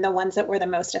time, the ones that were the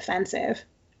most offensive.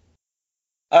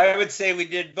 I would say we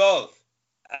did both.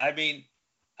 I mean,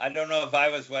 I don't know if I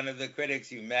was one of the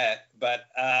critics you met, but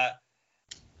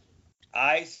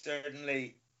I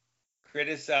certainly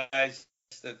criticized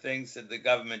the things that the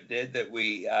government did that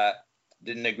we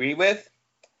didn't agree with,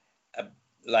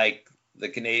 like the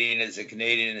Canadian is a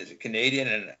Canadian is a Canadian,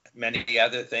 and many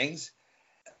other things.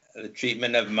 The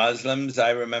treatment of Muslims,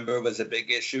 I remember, was a big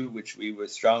issue, which we were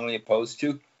strongly opposed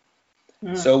to.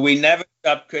 So we never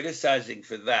stopped criticizing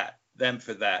them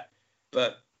for that.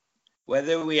 But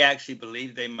whether we actually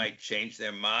believe they might change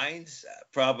their minds,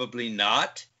 probably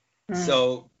not.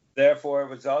 So therefore, it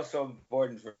was also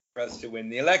important for us to win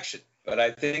the election. But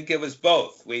I think it was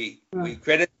both. We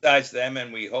criticized them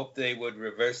and we hoped they would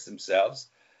reverse themselves.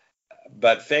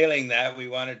 But failing that, we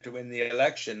wanted to win the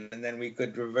election, and then we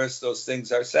could reverse those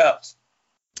things ourselves.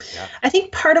 Yeah. I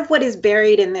think part of what is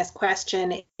buried in this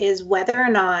question is whether or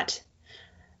not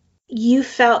you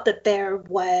felt that there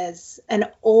was an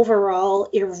overall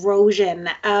erosion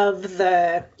of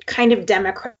the kind of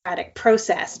democratic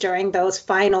process during those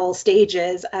final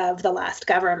stages of the last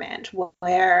government,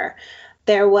 where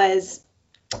there was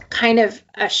kind of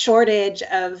a shortage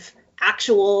of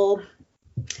actual,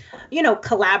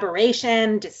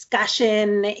 collaboration,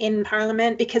 discussion in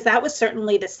Parliament, because that was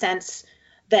certainly the sense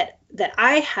that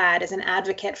I had as an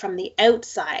advocate from the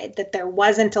outside, that there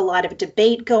wasn't a lot of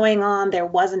debate going on. There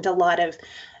wasn't a lot of,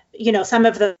 some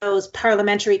of those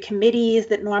parliamentary committees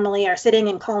that normally are sitting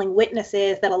and calling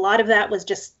witnesses, that a lot of that was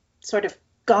just sort of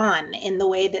gone in the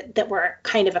way that we're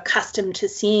kind of accustomed to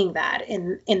seeing that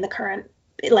in the current,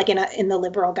 like in the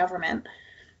Liberal government.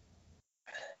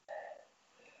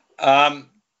 I'm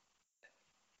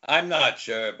not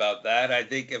sure about that. I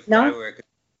think if I were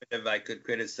conservative, I could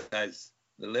criticize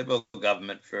the Liberal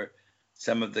government for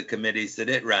some of the committees that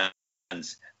it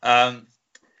runs. I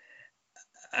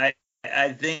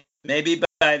think maybe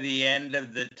by the end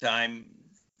of the time,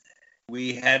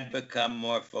 we had become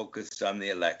more focused on the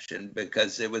election,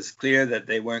 because it was clear that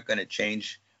they weren't going to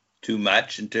change too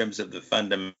much in terms of the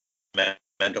fundamental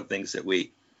things that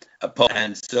we oppose.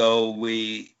 And so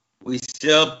we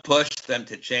still pushed them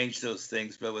to change those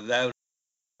things, but without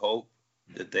hope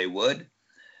that they would.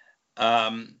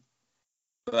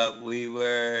 But we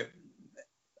were,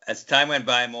 as time went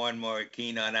by, more and more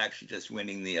keen on actually just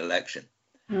winning the election.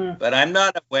 But I'm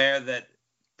not aware that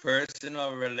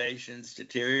personal relations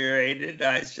deteriorated.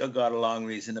 I still got along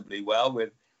reasonably well with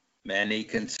many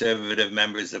Conservative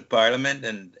members of Parliament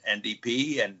and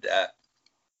NDP. And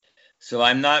so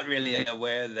I'm not really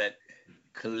aware that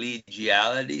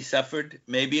collegiality suffered.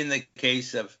 Maybe in the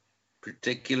case of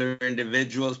particular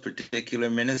individuals, particular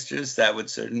ministers, that would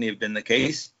certainly have been the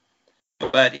case.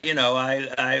 But,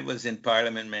 I was in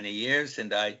Parliament many years,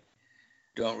 and I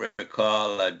don't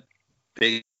recall a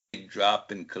big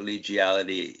drop in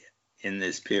collegiality in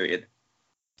this period.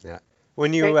 Yeah.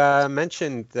 When you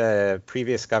mentioned the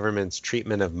previous government's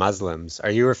treatment of Muslims,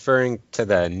 are you referring to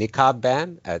the niqab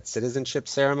ban at citizenship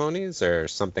ceremonies or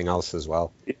something else as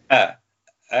well? Yeah.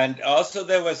 And also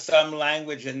there was some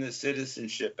language in the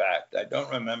Citizenship Act. I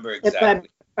don't remember exactly.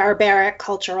 Barbaric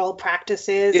cultural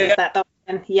practices. Yeah. Is that the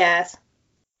one? Yes.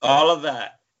 All of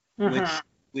that, which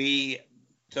we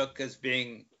took as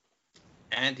being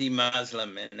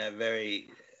anti-Muslim in a very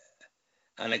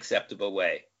unacceptable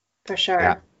way. For sure.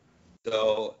 Yeah.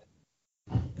 So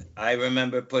I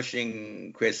remember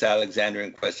pushing Chris Alexander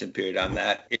in question period on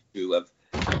that issue of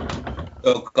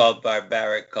so-called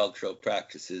barbaric cultural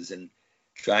practices and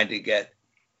trying to get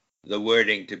the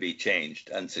wording to be changed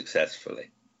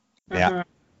unsuccessfully. Yeah.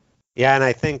 Yeah, and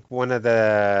I think one of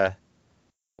the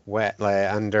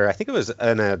I think it was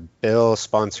in a bill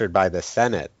sponsored by the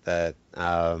Senate that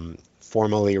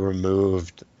formally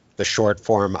removed the short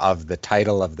form of the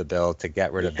title of the bill to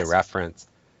get rid of the reference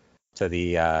to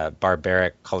the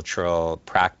barbaric cultural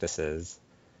practices.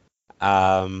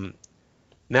 Now,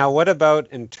 what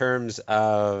about in terms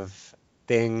of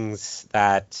things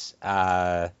that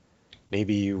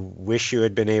maybe you wish you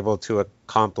had been able to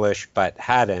accomplish but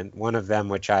hadn't? One of them,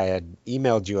 which I had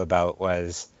emailed you about,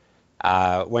 was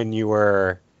when you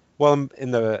were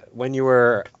the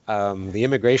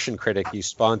immigration critic, you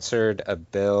sponsored a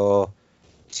bill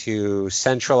to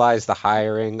centralize the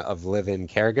hiring of live-in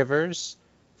caregivers.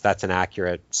 That's an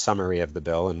accurate summary of the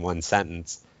bill in one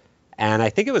sentence. And I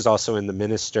think it was also in the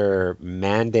minister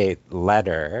mandate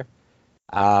letter.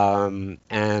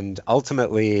 And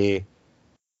ultimately,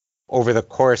 over the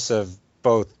course of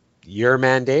both your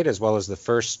mandate as well as the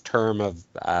first term of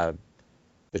the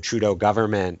Trudeau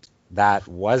government, that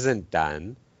wasn't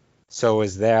done. So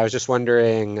I was just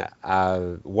wondering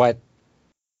what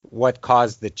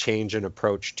caused the change in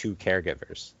approach to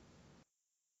caregivers?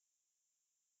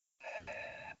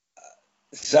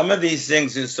 Some of these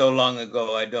things are so long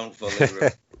ago, I don't fully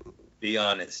remember, to be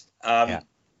honest.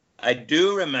 I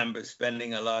do remember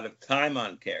spending a lot of time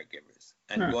on caregivers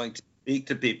and going to speak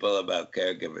to people about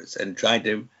caregivers and trying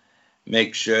to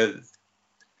make sure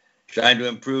trying to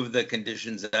improve the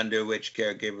conditions under which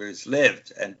caregivers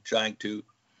lived and trying to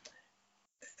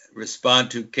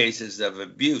respond to cases of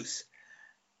abuse.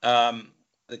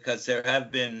 Because there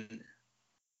have been,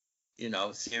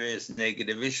 serious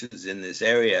negative issues in this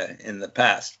area in the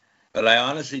past. But I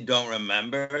honestly don't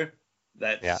remember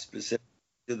that specific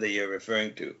issue that you're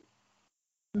referring to.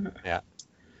 Yeah.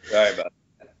 Sorry about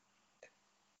that.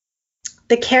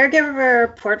 The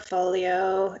caregiver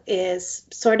portfolio is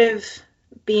sort of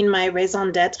been my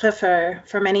raison d'etre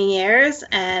for many years,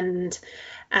 and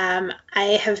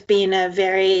I have been a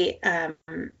very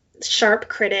sharp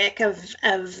critic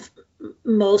of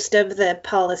most of the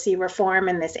policy reform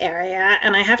in this area.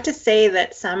 And I have to say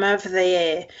that some of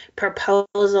the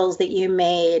proposals that you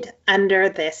made under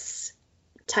this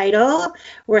title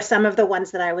were some of the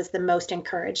ones that I was the most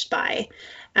encouraged by.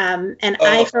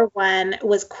 I, for one,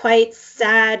 was quite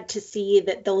sad to see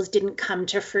that those didn't come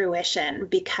to fruition,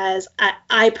 because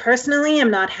I personally am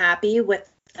not happy with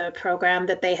the program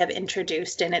that they have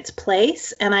introduced in its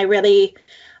place. And I really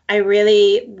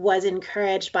was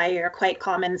encouraged by your quite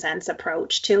common sense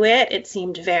approach to it. It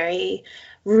seemed very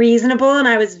reasonable, and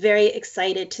I was very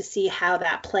excited to see how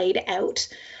that played out.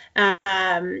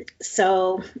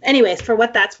 So anyways, for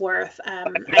what that's worth,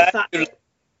 I thought...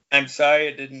 I'm sorry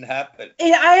it didn't happen.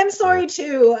 I am sorry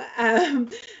too.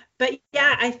 But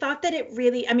yeah, I thought that it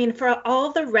really, for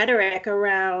all the rhetoric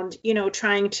around,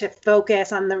 trying to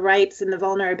focus on the rights and the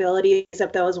vulnerabilities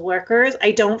of those workers,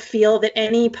 I don't feel that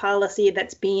any policy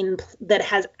that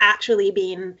has actually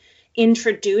been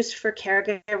introduced for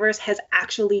caregivers has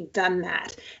actually done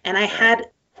that. And I had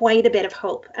quite a bit of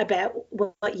hope about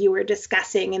what you were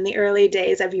discussing in the early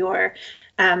days of your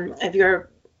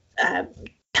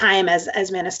time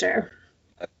as minister.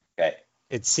 Okay.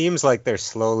 It seems like they're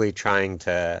slowly trying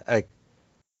to,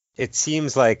 it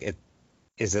seems like it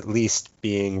is at least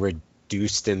being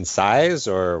reduced in size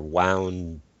or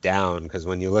wound down, because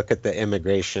when you look at the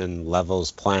immigration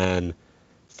levels plan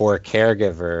for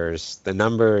caregivers, the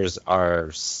numbers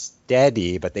are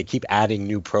steady, but they keep adding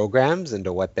new programs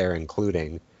into what they're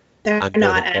including. They're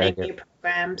not adding new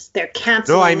programs. They're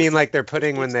canceling. No, I mean, like they're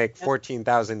putting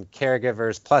 14,000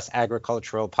 caregivers plus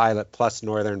agricultural pilot plus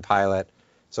northern pilot.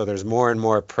 So there's more and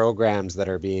more programs that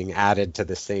are being added to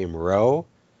the same row.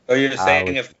 Oh, you're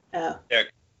saying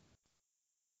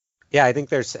Yeah, I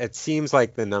think it seems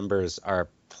like the numbers are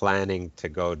planning to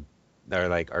go,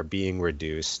 are being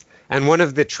reduced. And one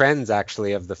of the trends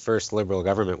actually of the first Liberal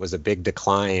government was a big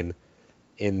decline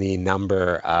in the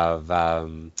number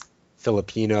of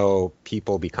Filipino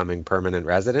people becoming permanent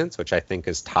residents, which I think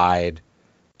is tied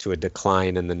to a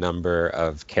decline in the number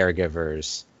of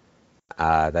caregivers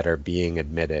that are being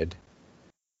admitted.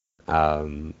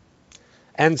 And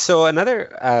so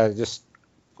another,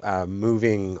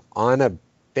 moving on a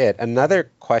bit,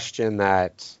 another question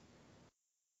that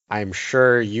I'm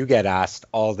sure you get asked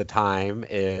all the time,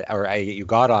 you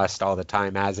got asked all the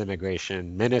time as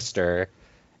immigration minister,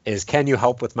 is can you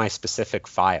help with my specific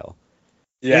file?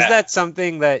 Yeah. Is that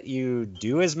something that you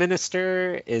do as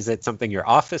minister? Is it something your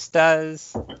office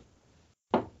does?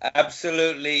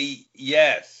 Absolutely,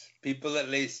 yes. People at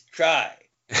least try.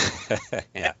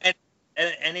 Yeah. And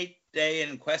any day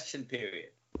in question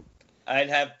period, I'd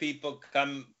have people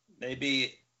come,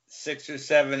 maybe 6 or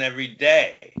 7 every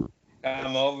day,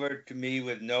 come over to me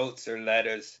with notes or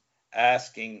letters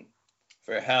asking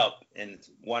for help in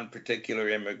one particular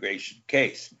immigration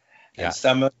case. And Yeah.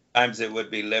 sometimes it would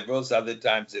be Liberals, other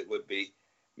times it would be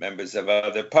members of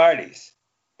other parties.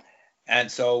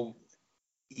 And so,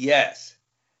 yes.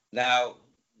 Now,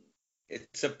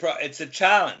 it's a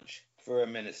challenge for a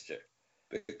minister,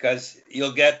 because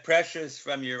you'll get pressures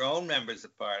from your own members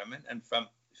of parliament and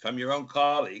from your own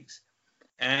colleagues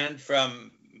and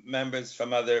from members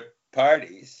from other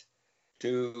parties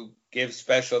to give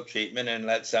special treatment and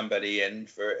let somebody in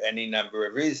for any number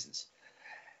of reasons.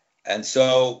 And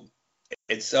so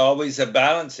it's always a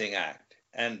balancing act.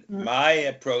 And my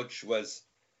approach was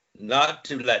not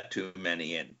to let too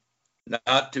many in,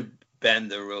 not to bend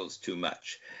the rules too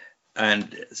much.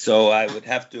 And so I would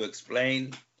have to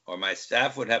explain, or my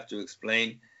staff would have to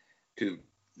explain to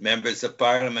members of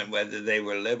parliament, whether they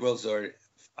were Liberals or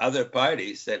other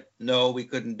parties, that no, we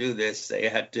couldn't do this. They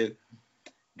had to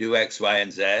do X, Y,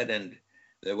 and Z, and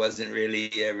there wasn't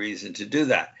really a reason to do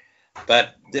that.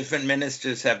 But different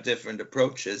ministers have different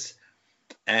approaches,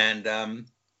 and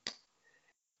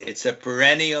it's a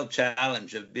perennial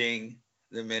challenge of being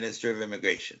the Minister of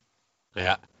Immigration.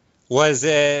 Yeah. Was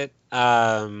it,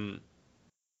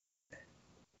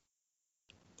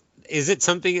 is it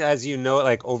something, as you know,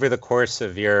 like over the course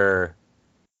of your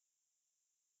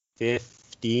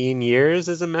 15 years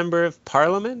as a member of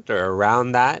parliament or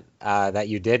around that, that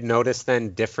you did notice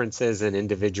then differences in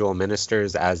individual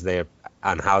ministers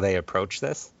on how they approach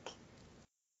this?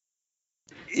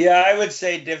 Yeah, I would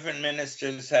say different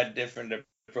ministers had different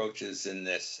approaches in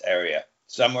this area.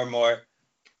 Some were more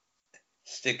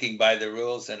sticking by the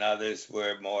rules, and others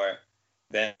were more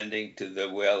bending to the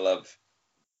will of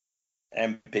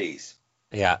MPs.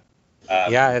 Yeah.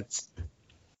 I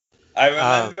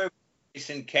remember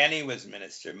Jason Kenney was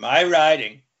minister. My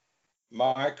riding,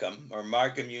 Markham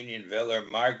Unionville or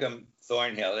Markham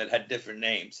Thornhill, it had different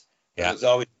names. Yeah. It was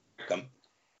always Markham,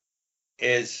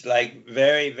 is like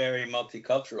very, very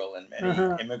multicultural and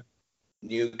many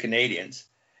new Canadians.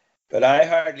 But I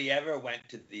hardly ever went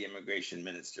to the immigration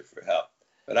minister for help.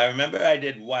 But I remember I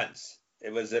did once.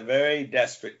 It was a very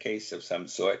desperate case of some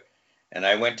sort. And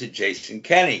I went to Jason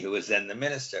Kenney, who was then the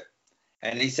minister.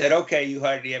 And he said, okay, you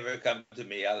hardly ever come to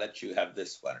me. I'll let you have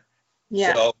this one.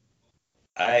 Yeah. So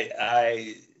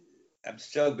I'm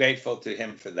still grateful to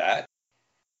him for that.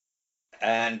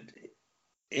 And,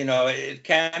 you know, it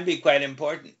can be quite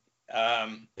important.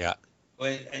 Yeah.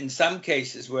 In some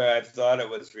cases where I've thought it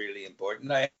was really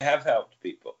important, I have helped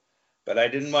people. But I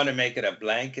didn't want to make it a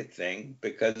blanket thing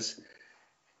because,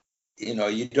 you know,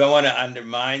 you don't want to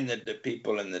undermine the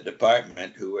people in the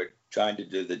department who are trying to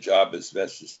do the job as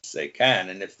best as they can.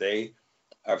 And if they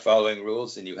are following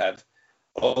rules and you have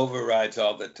overrides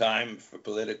all the time for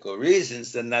political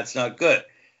reasons, then that's not good.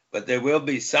 But there will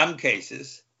be some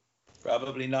cases,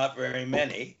 probably not very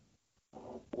many,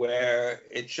 where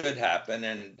it should happen.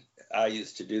 And I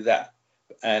used to do that.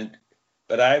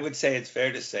 But I would say it's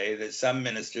fair to say that some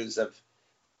ministers of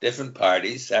different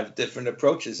parties have different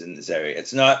approaches in this area.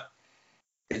 It's not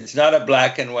a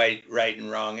black and white, right and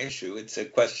wrong issue. It's a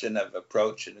question of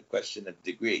approach and a question of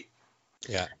degree.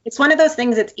 Yeah. It's one of those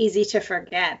things that's easy to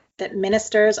forget that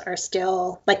ministers are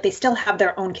still, like, they still have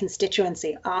their own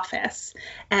constituency office.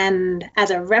 And as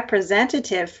a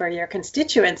representative for your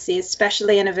constituency,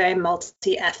 especially in a very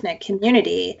multi-ethnic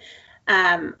community,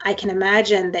 I can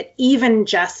imagine that even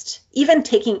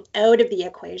taking out of the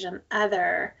equation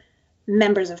other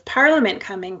members of parliament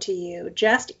coming to you,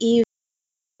 just even,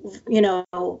 you know,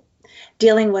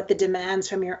 dealing with the demands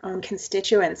from your own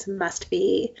constituents must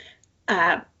be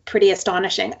pretty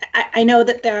astonishing. I know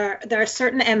that there are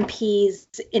certain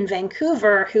MPs in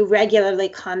Vancouver who regularly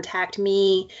contact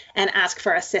me and ask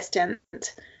for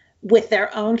assistance with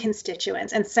their own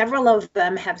constituents. And several of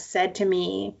them have said to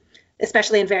me,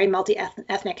 especially in very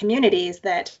multi-ethnic communities,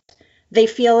 that they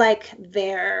feel like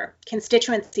their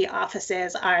constituency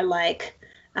offices are like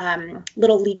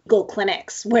little legal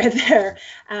clinics where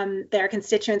their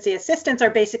constituency assistants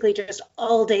are basically just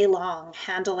all day long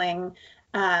handling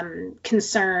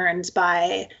concerns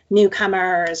by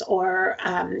newcomers or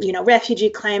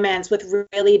refugee claimants with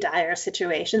really dire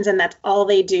situations, and that's all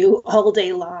they do all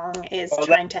day long is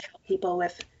trying to help people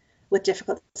with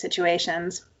difficult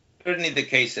situations. Certainly the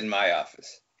case in my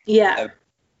office. Yeah. A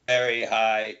very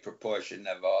high proportion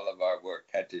of all of our work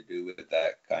had to do with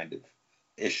that kind of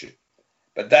issue.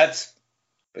 But that's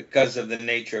because of the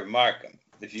nature of Markham.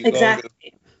 If you go to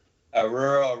a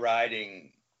rural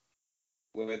riding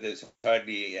where there's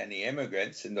hardly any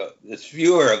immigrants, and there's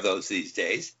fewer of those these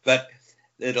days, but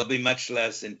it'll be much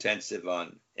less intensive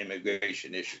on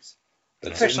immigration issues.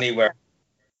 But certainly where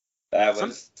that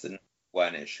was the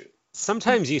one issue.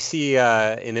 Sometimes you see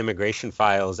in immigration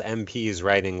files MPs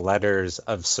writing letters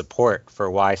of support for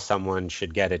why someone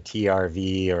should get a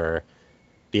TRV or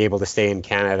be able to stay in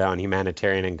Canada on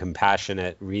humanitarian and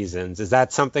compassionate reasons. Is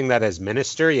that something that as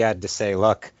minister you had to say,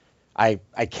 look, I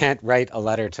can't write a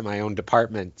letter to my own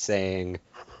department saying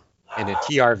in a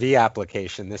TRV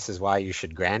application, this is why you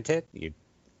should grant it?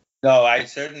 No, I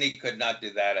certainly could not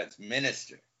do that as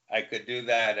minister. I could do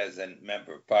that as a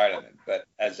member of parliament, but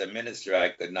as a minister, I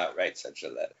could not write such a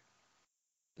letter.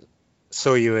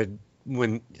 So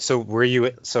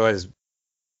as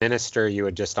minister, you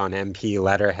would just on MP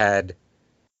letterhead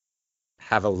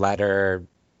have a letter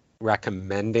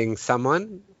recommending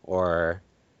someone,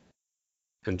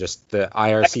 and just the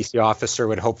IRCC officer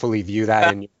would hopefully view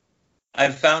that in.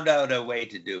 I've found out a way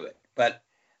to do it, but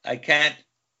I can't.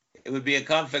 It would be a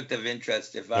conflict of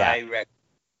interest if I recommend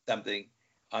something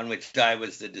on which I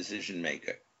was the decision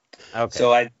maker. Okay.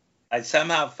 So I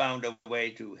somehow found a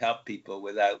way to help people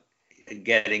without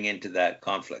getting into that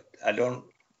conflict. I don't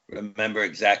remember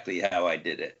exactly how I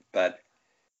did it, but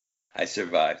I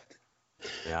survived.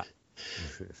 Yeah.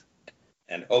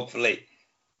 And hopefully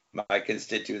my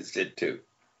constituents did too.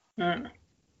 Mm.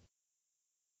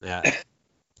 Yeah.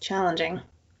 Challenging.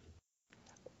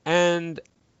 And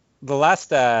the last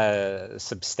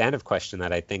substantive question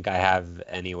that I think I have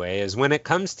anyway is when it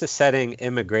comes to setting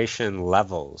immigration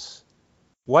levels,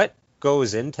 what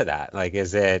goes into that? Like,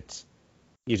 is it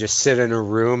you just sit in a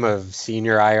room of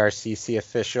senior IRCC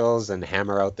officials and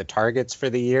hammer out the targets for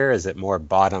the year? Is it more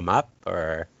bottom up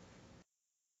or?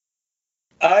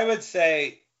 I would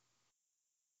say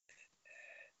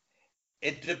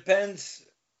it depends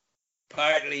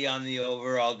partly on the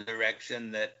overall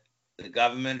direction that the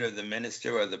government or the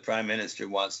minister or the prime minister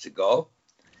wants to go.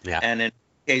 Yeah. And in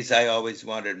my case, I always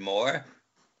wanted more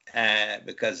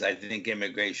because I think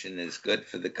immigration is good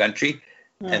for the country.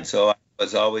 And so I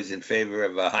was always in favor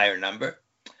of a higher number.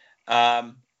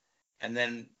 And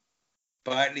then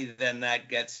partly then that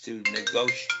gets to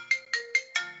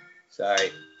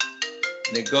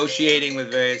negotiating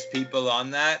with various people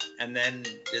on that, and then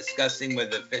discussing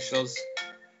with officials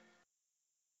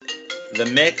the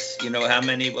mix, how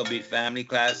many will be family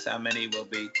class, how many will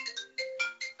be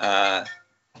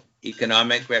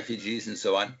economic refugees, and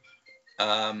so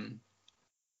on.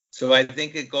 So I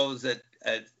think it goes at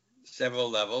several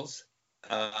levels.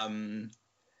 And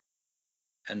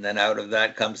then out of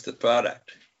that comes the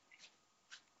product.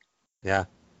 Yeah.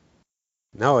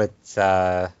 No, it's...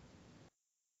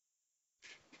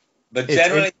 But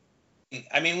generally,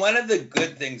 one of the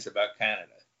good things about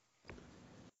Canada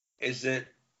is that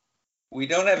we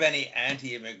don't have any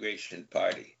anti-immigration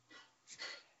party.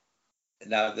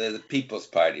 Now, they're the People's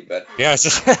Party, but... Yeah, it's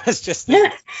just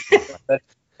That's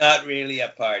not really a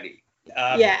party.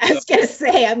 I was going to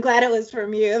say, I'm glad it was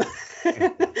from you.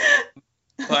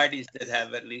 Parties that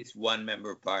have at least one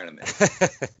member of parliament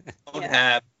don't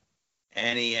have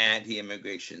any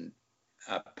anti-immigration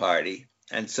party.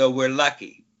 And so we're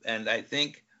lucky. And I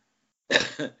think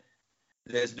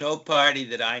there's no party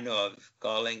that I know of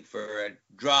calling for a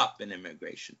drop in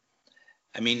immigration.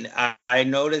 I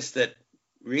noticed that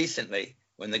recently,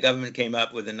 when the government came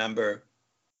up with a number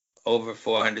over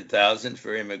 400,000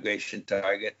 for immigration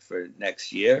target for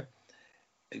next year,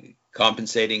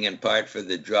 compensating in part for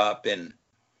the drop in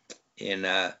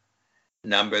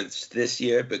numbers this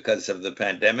year because of the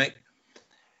pandemic,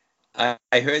 I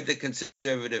heard the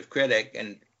conservative critic,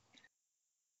 and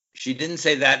she didn't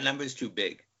say that number's too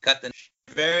big. Cut the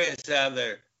various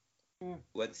other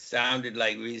what sounded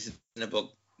like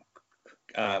reasonable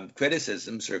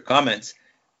criticisms or comments,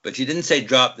 but she didn't say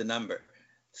drop the number.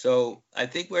 So I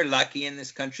think we're lucky in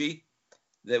this country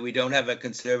that we don't have a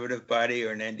Conservative Party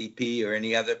or an NDP or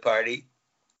any other party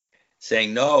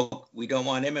saying, no, we don't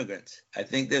want immigrants. I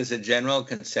think there's a general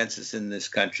consensus in this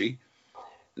country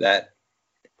that,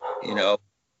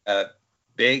 a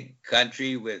big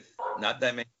country with not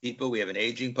that many people, we have an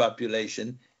aging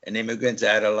population, and immigrants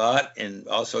add a lot in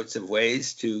all sorts of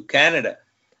ways to Canada.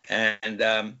 And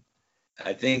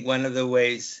I think one of the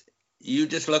ways, you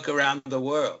just look around the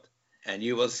world and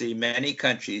you will see many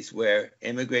countries where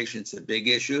immigration is a big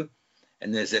issue,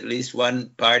 and there's at least one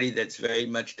party that's very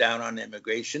much down on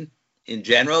immigration in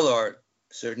general or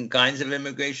certain kinds of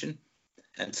immigration.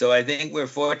 And so I think we're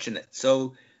fortunate.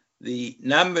 So the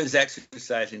numbers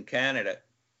exercise in Canada,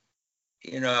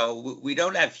 we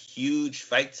don't have huge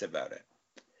fights about it.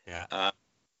 Yeah.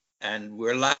 And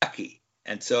we're lucky.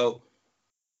 And so,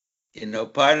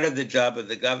 part of the job of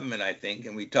the government, I think,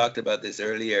 and we talked about this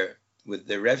earlier with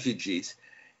the refugees,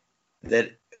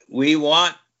 that we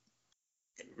want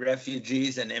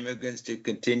refugees and immigrants to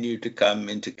continue to come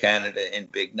into Canada in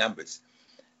big numbers.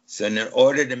 So in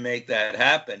order to make that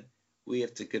happen, we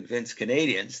have to convince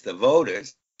Canadians, the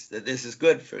voters, that this is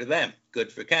good for them,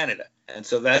 good for Canada. And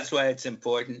so that's why it's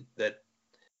important that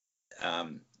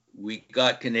we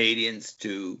got Canadians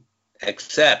to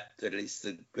accept, at least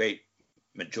the great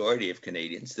majority of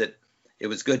Canadians, that it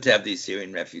was good to have these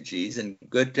Syrian refugees and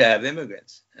good to have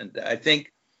immigrants. And I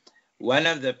think one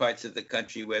of the parts of the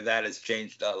country where that has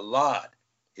changed a lot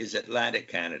is Atlantic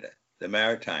Canada, the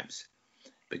Maritimes.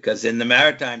 Because in the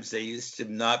Maritimes, they used to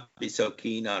not be so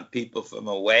keen on people from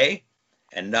away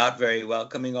and not very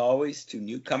welcoming always to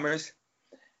newcomers.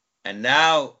 And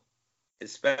now,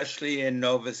 especially in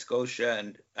Nova Scotia,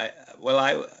 and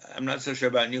I'm not so sure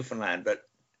about Newfoundland, but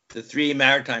the three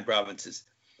maritime provinces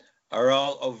are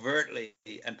all overtly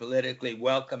and politically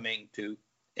welcoming to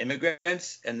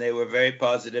immigrants, and they were very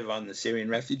positive on the Syrian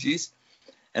refugees.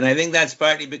 And I think that's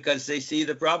partly because they see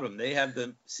the problem. They have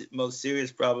the most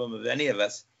serious problem of any of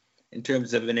us in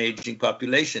terms of an aging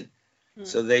population.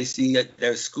 So they see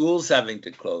their schools having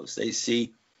to close. They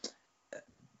see,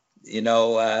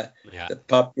 the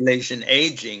population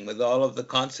aging with all of the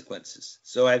consequences.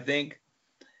 So I think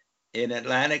in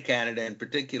Atlantic Canada in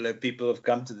particular, people have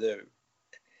come to the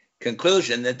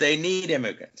conclusion that they need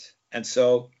immigrants. And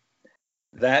so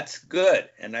that's good.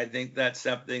 And I think that's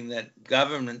something that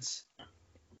governments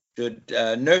should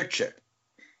nurture.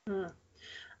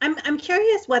 I'm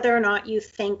curious whether or not you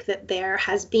think that there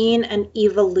has been an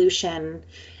evolution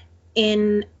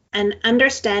in an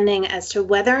understanding as to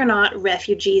whether or not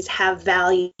refugees have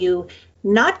value,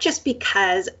 not just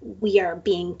because we are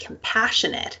being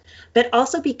compassionate, but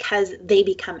also because they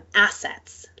become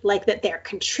assets, like that they're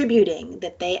contributing,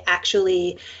 that they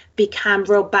actually become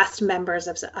robust members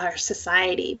of our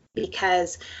society.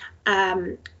 Because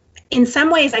in some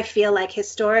ways, I feel like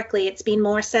historically it's been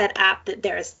more set up that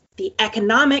there's the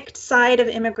economic side of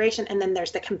immigration and then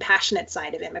there's the compassionate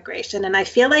side of immigration. And I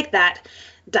feel like that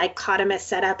dichotomous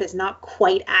setup is not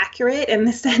quite accurate, in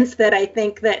the sense that I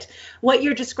think that what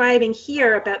you're describing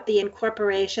here about the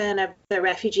incorporation of the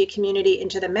refugee community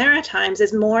into the Maritimes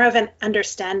is more of an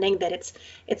understanding that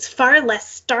it's far less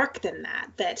stark than that,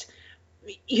 that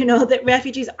that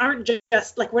refugees aren't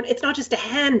just like, it's not just a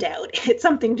handout, it's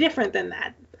something different than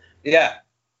that. Yeah.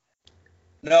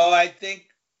 No, I think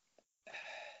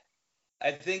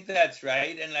that's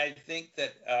right. And I think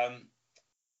that,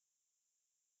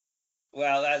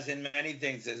 well, as in many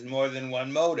things, there's more than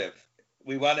one motive.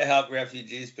 We want to help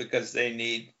refugees because they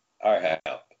need our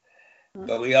help. Mm-hmm.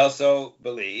 But we also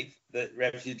believe that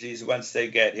refugees, once they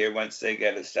get here, once they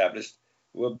get established,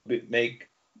 will make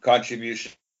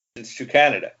contributions to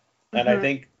Canada. Mm-hmm. And I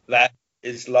think that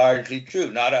is largely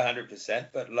true. Not 100%,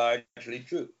 but largely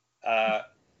true. But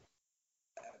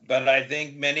I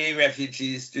think many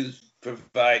refugees do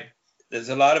provide, there's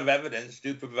a lot of evidence,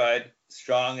 do provide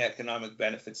strong economic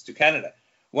benefits to Canada.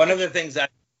 One of the things I've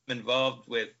been involved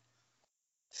with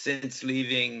since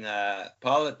leaving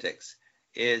politics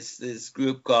is this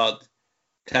group called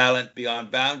Talent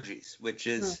Beyond Boundaries, which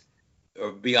is,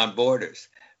 or Beyond Borders,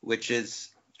 which is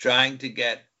trying to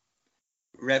get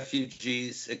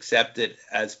refugees accepted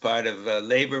as part of a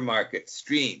labor market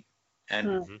stream.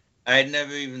 And I had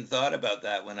never even thought about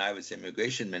that when I was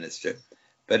immigration minister,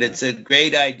 but it's a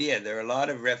great idea. There are a lot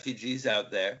of refugees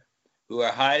out there who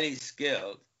are highly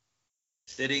skilled,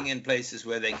 sitting in places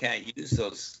where they can't use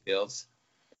those skills.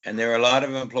 And there are a lot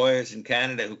of employers in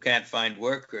Canada who can't find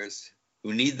workers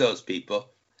who need those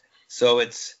people. So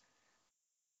it's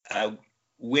a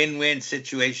win-win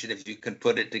situation if you can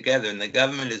put it together. And the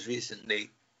government has recently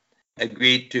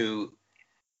agreed to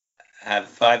have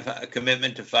a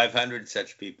commitment to 500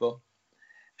 such people.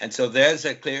 And so there's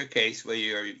a clear case where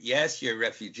you're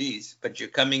refugees, but you're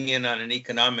coming in on an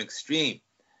economic stream.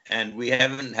 And we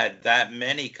haven't had that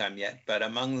many come yet, but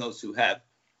among those who have,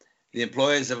 the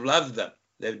employers have loved them.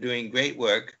 They're doing great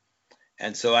work.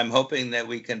 And so I'm hoping that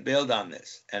we can build on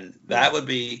this. And that would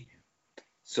be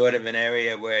sort of an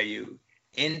area where you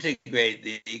integrate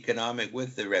the economic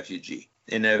with the refugee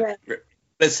in a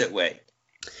explicit way.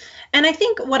 And I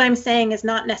think what I'm saying is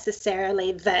not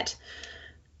necessarily that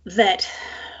they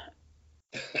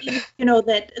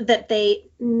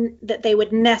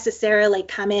would necessarily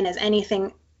come in as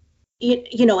anything,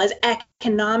 as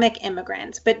economic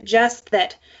immigrants, but just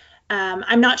that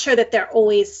I'm not sure that they're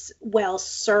always well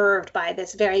served by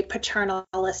this very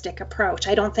paternalistic approach.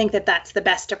 I don't think that that's the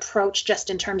best approach just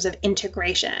in terms of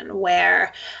integration,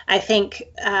 where I think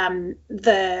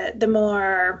the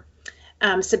more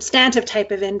substantive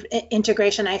type of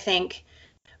integration, I think,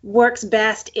 works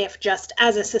best if just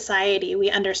as a society we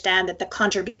understand that the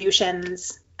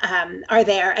contributions are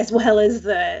there, as well as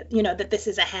that this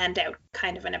is a handout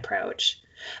kind of an approach.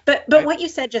 But what you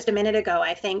said just a minute ago,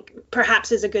 I think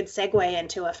perhaps is a good segue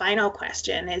into a final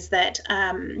question, is that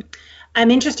I'm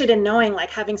interested in knowing,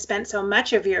 like, having spent so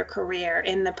much of your career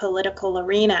in the political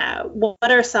arena,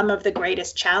 what are some of the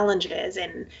greatest challenges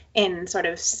in sort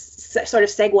of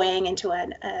segueing into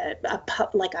a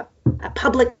public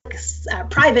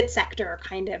private sector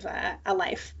kind of a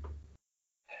life?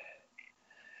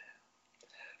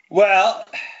 Well,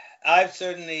 I've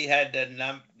certainly had done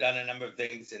a number of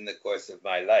things in the course of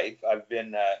my life. I've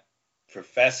been a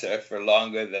professor for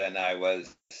longer than I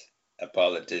was a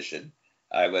politician.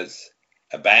 I was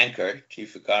a banker,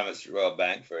 chief economist at Royal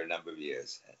Bank for a number of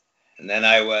years. And then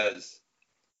I was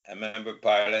a member of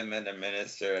parliament, a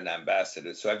minister, an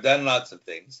ambassador. So I've done lots of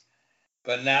things.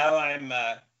 But now I'm,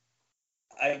 I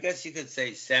guess you could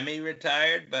say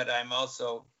semi-retired, but I'm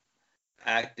also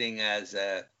acting as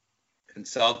a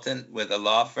consultant with a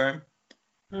law firm.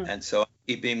 And so I'm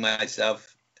keeping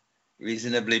myself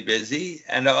reasonably busy.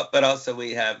 But also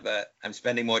I'm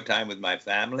spending more time with my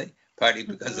family, partly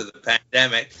because of the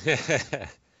pandemic,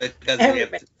 because we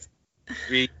have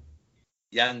 3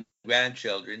 young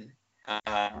grandchildren.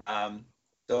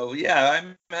 So yeah,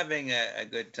 I'm having a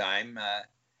good time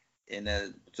in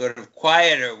a sort of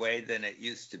quieter way than it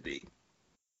used to be.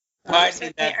 Partly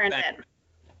They that's earned back it.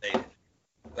 related,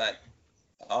 but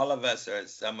all of us are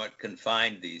somewhat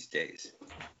confined these days.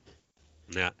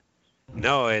 Yeah.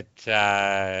 No, it's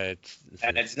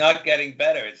And it's not getting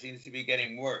better. It seems to be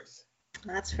getting worse.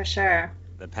 That's for sure.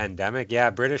 the pandemic. Yeah,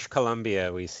 British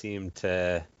Columbia, we seem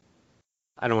to,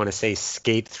 I don't want to say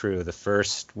skate through the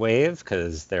first wave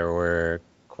because there were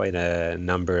quite a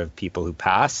number of people who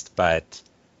passed, but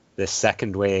the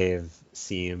second wave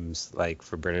seems like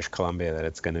for British Columbia that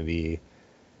it's going to be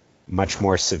much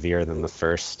more severe than the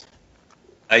first.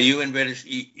 Are you in British?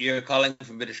 You're calling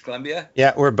from British Columbia?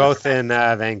 Yeah, we're both in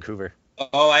Vancouver.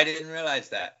 Oh, I didn't realize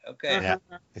that. Okay. Yeah.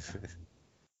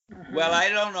 Well, I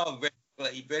don't know.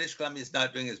 British Columbia is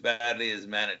not doing as badly as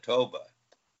Manitoba.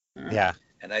 Yeah.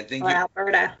 And I think Or you're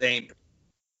Alberta. the same.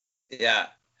 Yeah.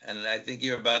 And I think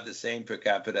you're about the same per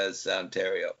capita as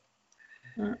Ontario.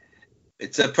 Mm.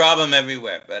 It's a problem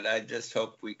everywhere, but I just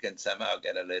hope we can somehow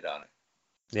get a lid on it.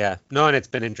 Yeah, no, and it's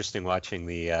been interesting watching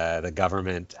the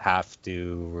government have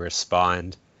to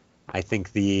respond. I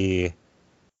think the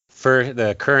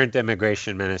current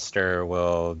immigration minister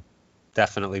will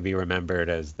definitely be remembered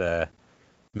as the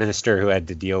minister who had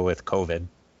to deal with COVID.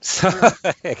 So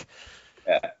like,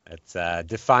 Yeah. it's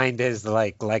defined his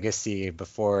like legacy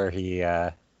before he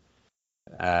even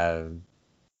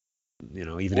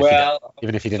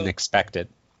if he didn't expect it.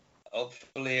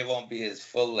 Hopefully it won't be his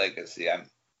full legacy.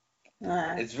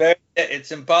 Uh,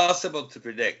 It's impossible to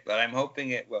predict, but I'm hoping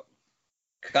it will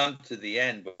come to the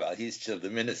end while he's still the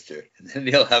minister, and then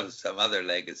he'll have some other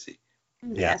legacy.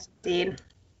 Yes, indeed.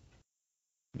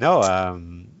 No,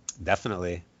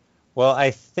 definitely. Well,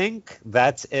 I think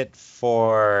that's it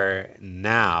for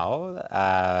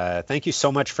now. Thank you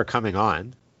so much for coming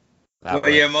on. Well,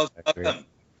 you're most welcome.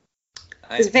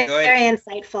 It was very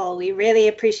insightful. We really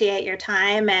appreciate your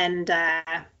time and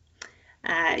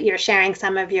you're sharing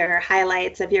some of your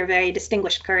highlights of your very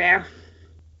distinguished career.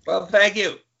 Well, thank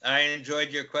you. I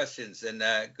enjoyed your questions, and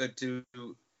good to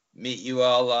meet you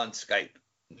all on Skype.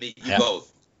 Meet you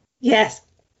both. Yes.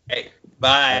 Hey,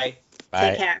 bye. Bye.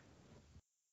 Take care.